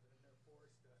they have, and then they're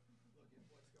forced to look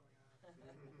at what's going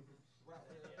on. Well,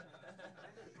 I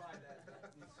did try that.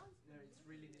 It's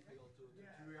really difficult to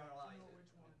realize know it.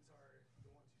 which ones are the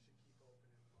ones you should keep open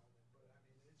in the moment, but I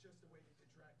mean, it's just a way to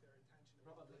detract their attention.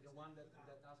 Probably the one that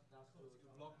asks us to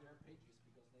block their pages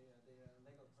because they are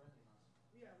legal threatening us.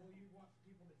 Yeah, well, you want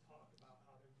people to talk about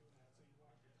how they're doing that, so you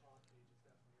want your talk pages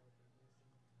definitely open.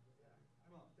 Yeah,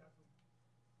 I mean, definitely.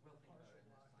 We'll think about it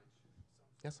next time.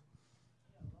 Yes.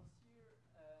 Yeah, last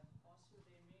year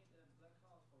they made a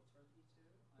blackout for Turkey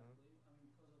too, I believe. I mean,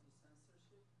 because of the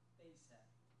censorship, they said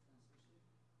censorship.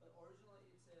 But originally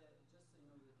it's just the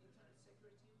internet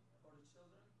security for the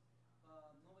children.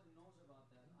 Nobody knows about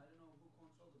that. I don't know who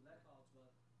controlled the blackouts,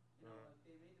 but like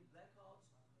they made the blackouts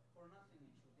for nothing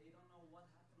actually. They don't know what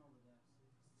happened over there.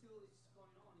 Still, it's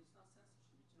going on. It's not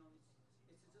censorship.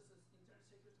 It's just an internet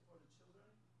security for the children.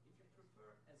 If you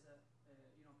prefer, as a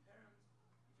parent,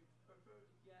 if you prefer to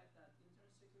get that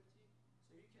internet security,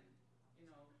 so you can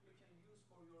use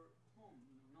for your home,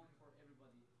 not for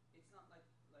everybody. It's not like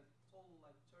total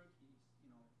like Turkey's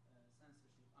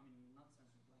censorship. I mean, not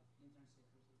censorship, like internet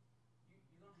security.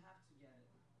 You don't have to get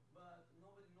it, but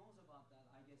nobody knows about that.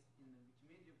 I guess in the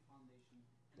Wikimedia Foundation,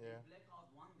 and they black out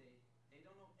one day. They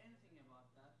don't know anything about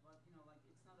that, but like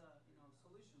it's not a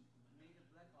solution to make it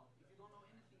blackout. If you don't know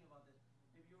anything about it,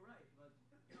 maybe you're right, but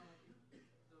like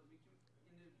if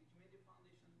in the Wikimedia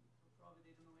Foundation, probably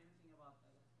they don't know anything about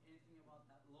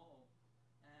that law,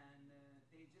 and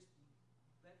they just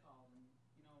black out. And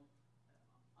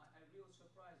I really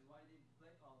surprised why they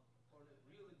black out for the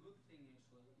really good thing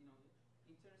actually.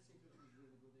 The internet security is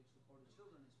really good actually for the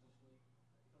children especially,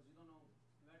 because you don't know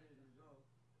where they're gonna go,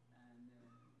 and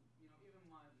even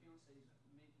my fiance is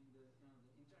making the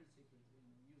internet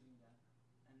security using that,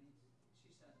 and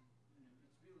she said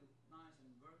it's really nice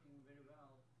and working very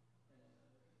well.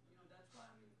 That's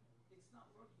why it's not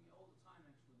working all the time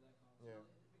actually blackout. Yeah.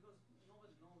 Because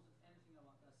nobody knows anything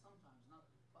about that. Sometimes not,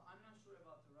 but I'm not sure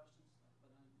about the Russian stuff.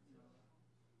 But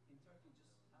in Turkey, it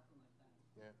just happened like that.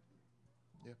 Yeah.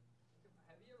 Yeah.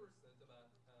 Have you ever thought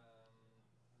about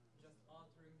just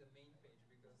altering the main page?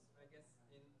 Because I guess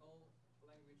in all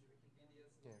language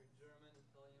Wikipedias, either German,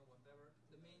 Italian, whatever,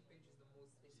 the main page is the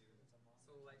most viewed.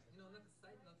 So like, not a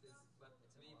side notice, but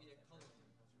maybe a column.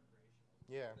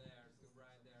 Yeah. There to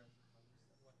write there,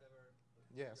 whatever.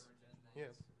 Yes. Your agenda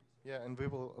Yes. is. Yeah, and we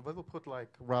will put like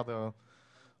rather,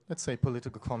 let's say,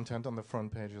 political content on the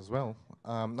front page as well.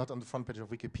 Not on the front page of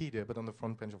Wikipedia, but on the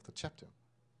front page of the chapter.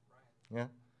 Right. Yeah.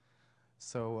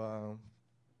 So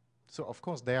of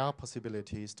course there are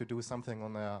possibilities to do something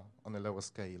on a lower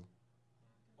scale.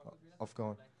 What would be Of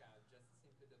course. blackout, just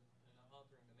simply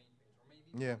altering the main page, or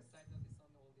maybe Yeah. a side notice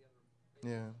on all the other pages.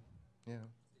 Yeah. Yeah.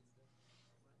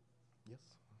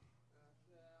 Yes.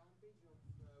 The homepage of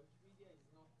Wikipedia is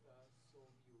not so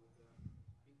viewed because many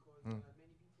people go to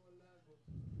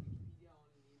Wikipedia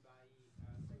only by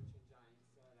search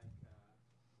engines like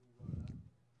Google, and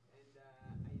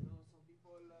I know some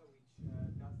people which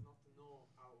does not know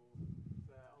how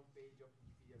the homepage of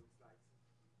Wikipedia looks like.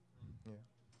 Yeah.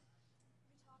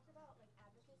 You talked about like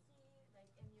advocacy, like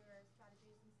in your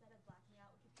strategies instead of blacking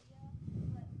out Wikipedia,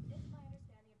 but if my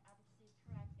understanding of advocacy is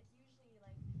correct,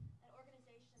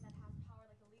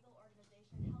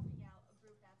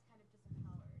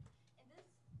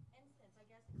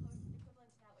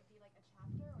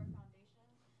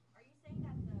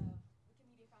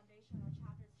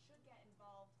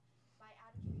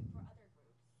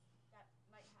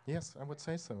 Yes, I would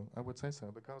say so. I would say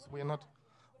so because we are not.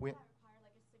 We.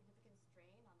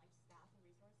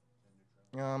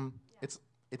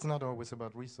 It's not always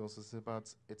about resources.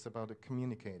 It's about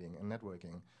communicating and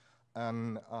networking,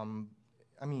 and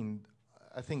I mean,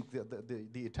 I think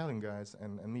the Italian guys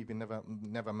and me, we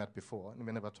never met before, and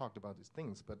we never talked about these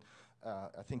things. But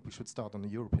I think we should start on a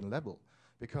European level,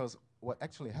 because what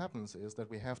actually happens is that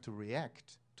we have to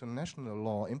react to national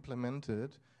law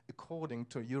implemented according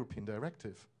to a European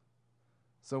directive.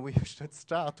 So we should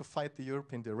start to fight the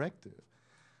European directive.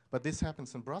 But this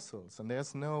happens in Brussels, and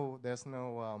there's no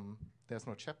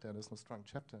chapter, there's no strong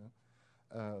chapter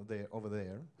over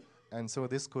there, and so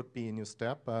this could be a new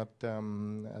step. But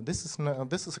this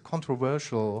is a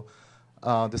controversial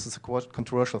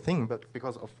thing. But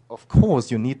because of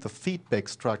course you need the feedback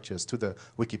structures to the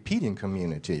Wikipedian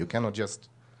community. You cannot just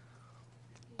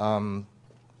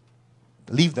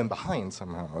leave them behind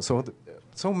somehow.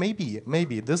 So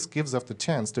maybe this gives us the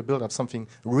chance to build up something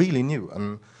really new,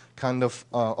 and kind of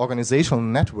organizational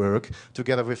network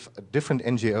together with different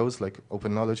NGOs like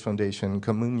Open Knowledge Foundation,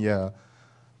 Wikimania,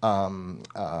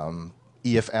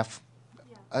 EFF,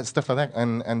 stuff like that,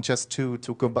 and just to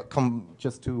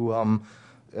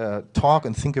talk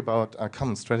and think about our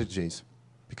common strategies,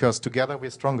 because together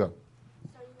we're stronger.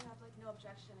 So you would have like no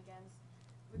objection against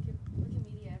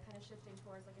Wikimedia kind of shifting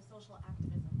towards like a social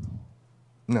activism role?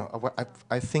 No,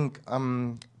 I think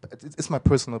it's my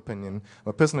personal opinion.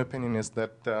 My personal opinion is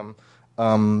that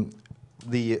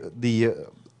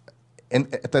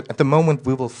at the moment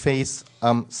we will face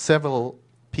several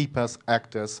people's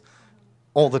actors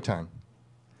all the time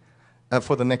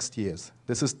for the next years.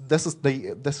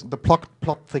 The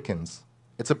plot thickens.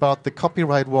 It's about the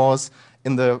copyright wars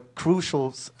in the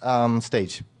crucial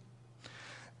stage,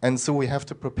 and so we have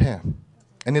to prepare.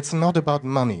 And it's not about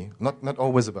money, not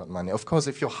always about money. Of course,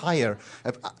 if you hire,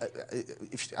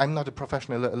 I'm not a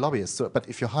professional lobbyist, but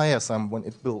if you hire someone,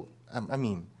 it will, I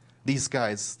mean, these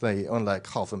guys, they earn like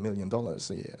 $500,000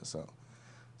 a year, so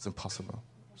it's impossible.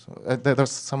 So there's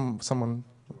someone,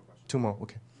 two more,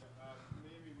 okay.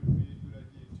 Maybe it would be a good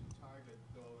idea to target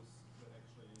those that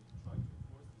actually try to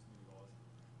enforce these new laws.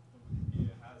 And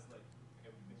Wikipedia has like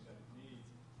everything that it needs.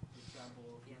 For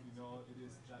example, you know, it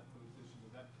is that politician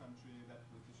in that country, that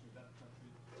politician in that country.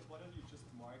 Why don't you just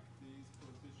mark these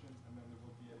politicians, and then there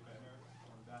will be a banner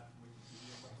on that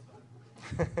Wikipedia website,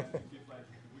 and give like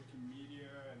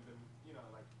Wikimedia and then, you know,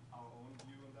 like our own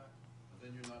view on that. But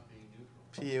then you're not being neutral.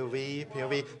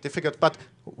 POV, difficult. But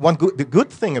the good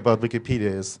thing about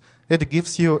Wikipedia is that it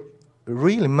gives you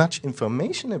really much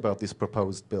information about these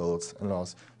proposed bills and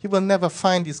laws. You will never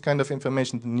find this kind of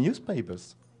information in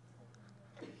newspapers.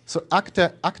 So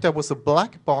ACTA was a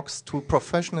black box to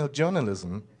professional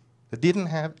journalism that didn't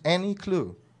have any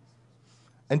clue.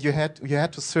 And you had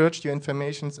to search your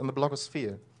information in the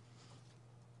blogosphere.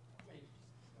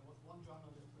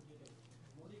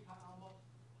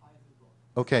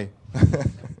 Okay.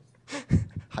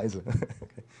 Heise.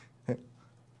 Okay.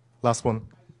 Last one.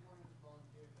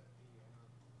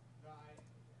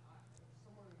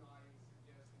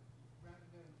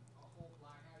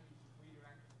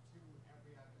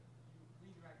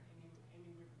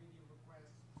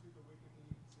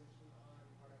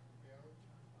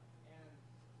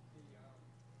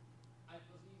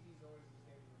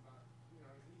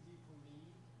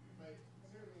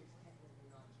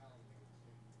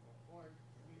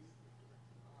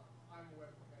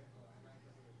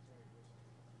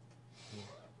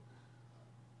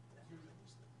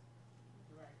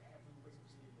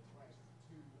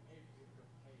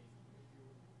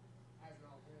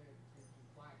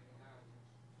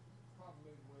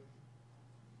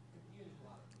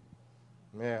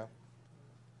 Yeah.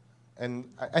 And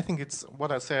I think it's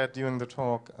what I said during the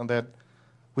talk, and that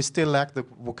we still lack the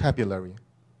vocabulary.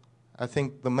 I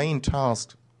think the main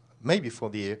task, maybe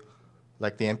for the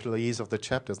employees of the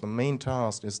chapters, the main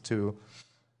task is to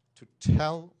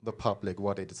tell the public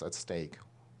what it is at stake.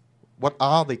 What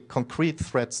are the concrete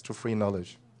threats to free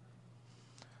knowledge?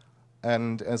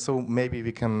 And so maybe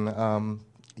we can,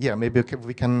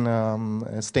 we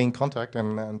can stay in contact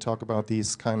and talk about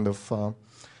these kind of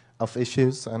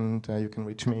issues. And you can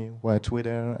reach me via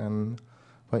Twitter and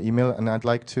by email. And I'd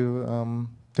like to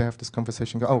have this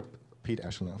conversation go. Oh, Pete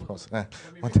Ashdown, of course. Let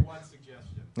me make one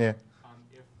suggestion. Yeah.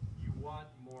 If you want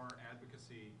more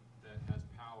advocacy that has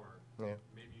power, yeah.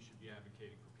 maybe you should be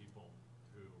advocating for people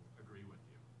who agree with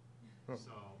you.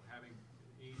 So having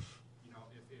each, you know,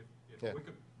 if yeah.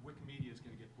 Wikimedia is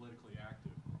going to get politically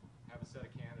active, have a set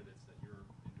of candidates that you're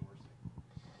endorsing.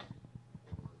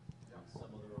 Or some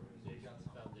other organization,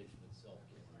 the foundation itself.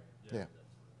 Yeah.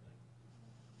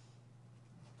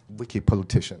 wiki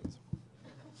politicians.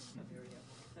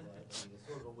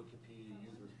 Sort of a Wikipedia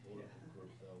users political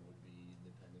group, though, would be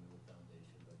independent of the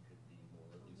foundation, but could be more,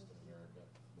 at least in America,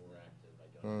 more active. I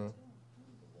don't know what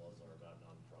the laws are about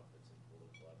nonprofits and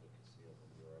political advocacy over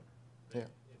in Europe. Yeah.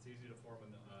 It's easy to form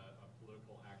a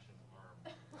political action arm.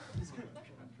 You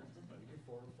could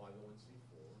form a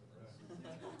 501c4.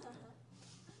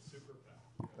 Super PAC.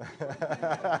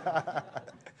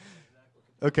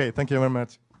 Okay, thank you very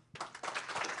much.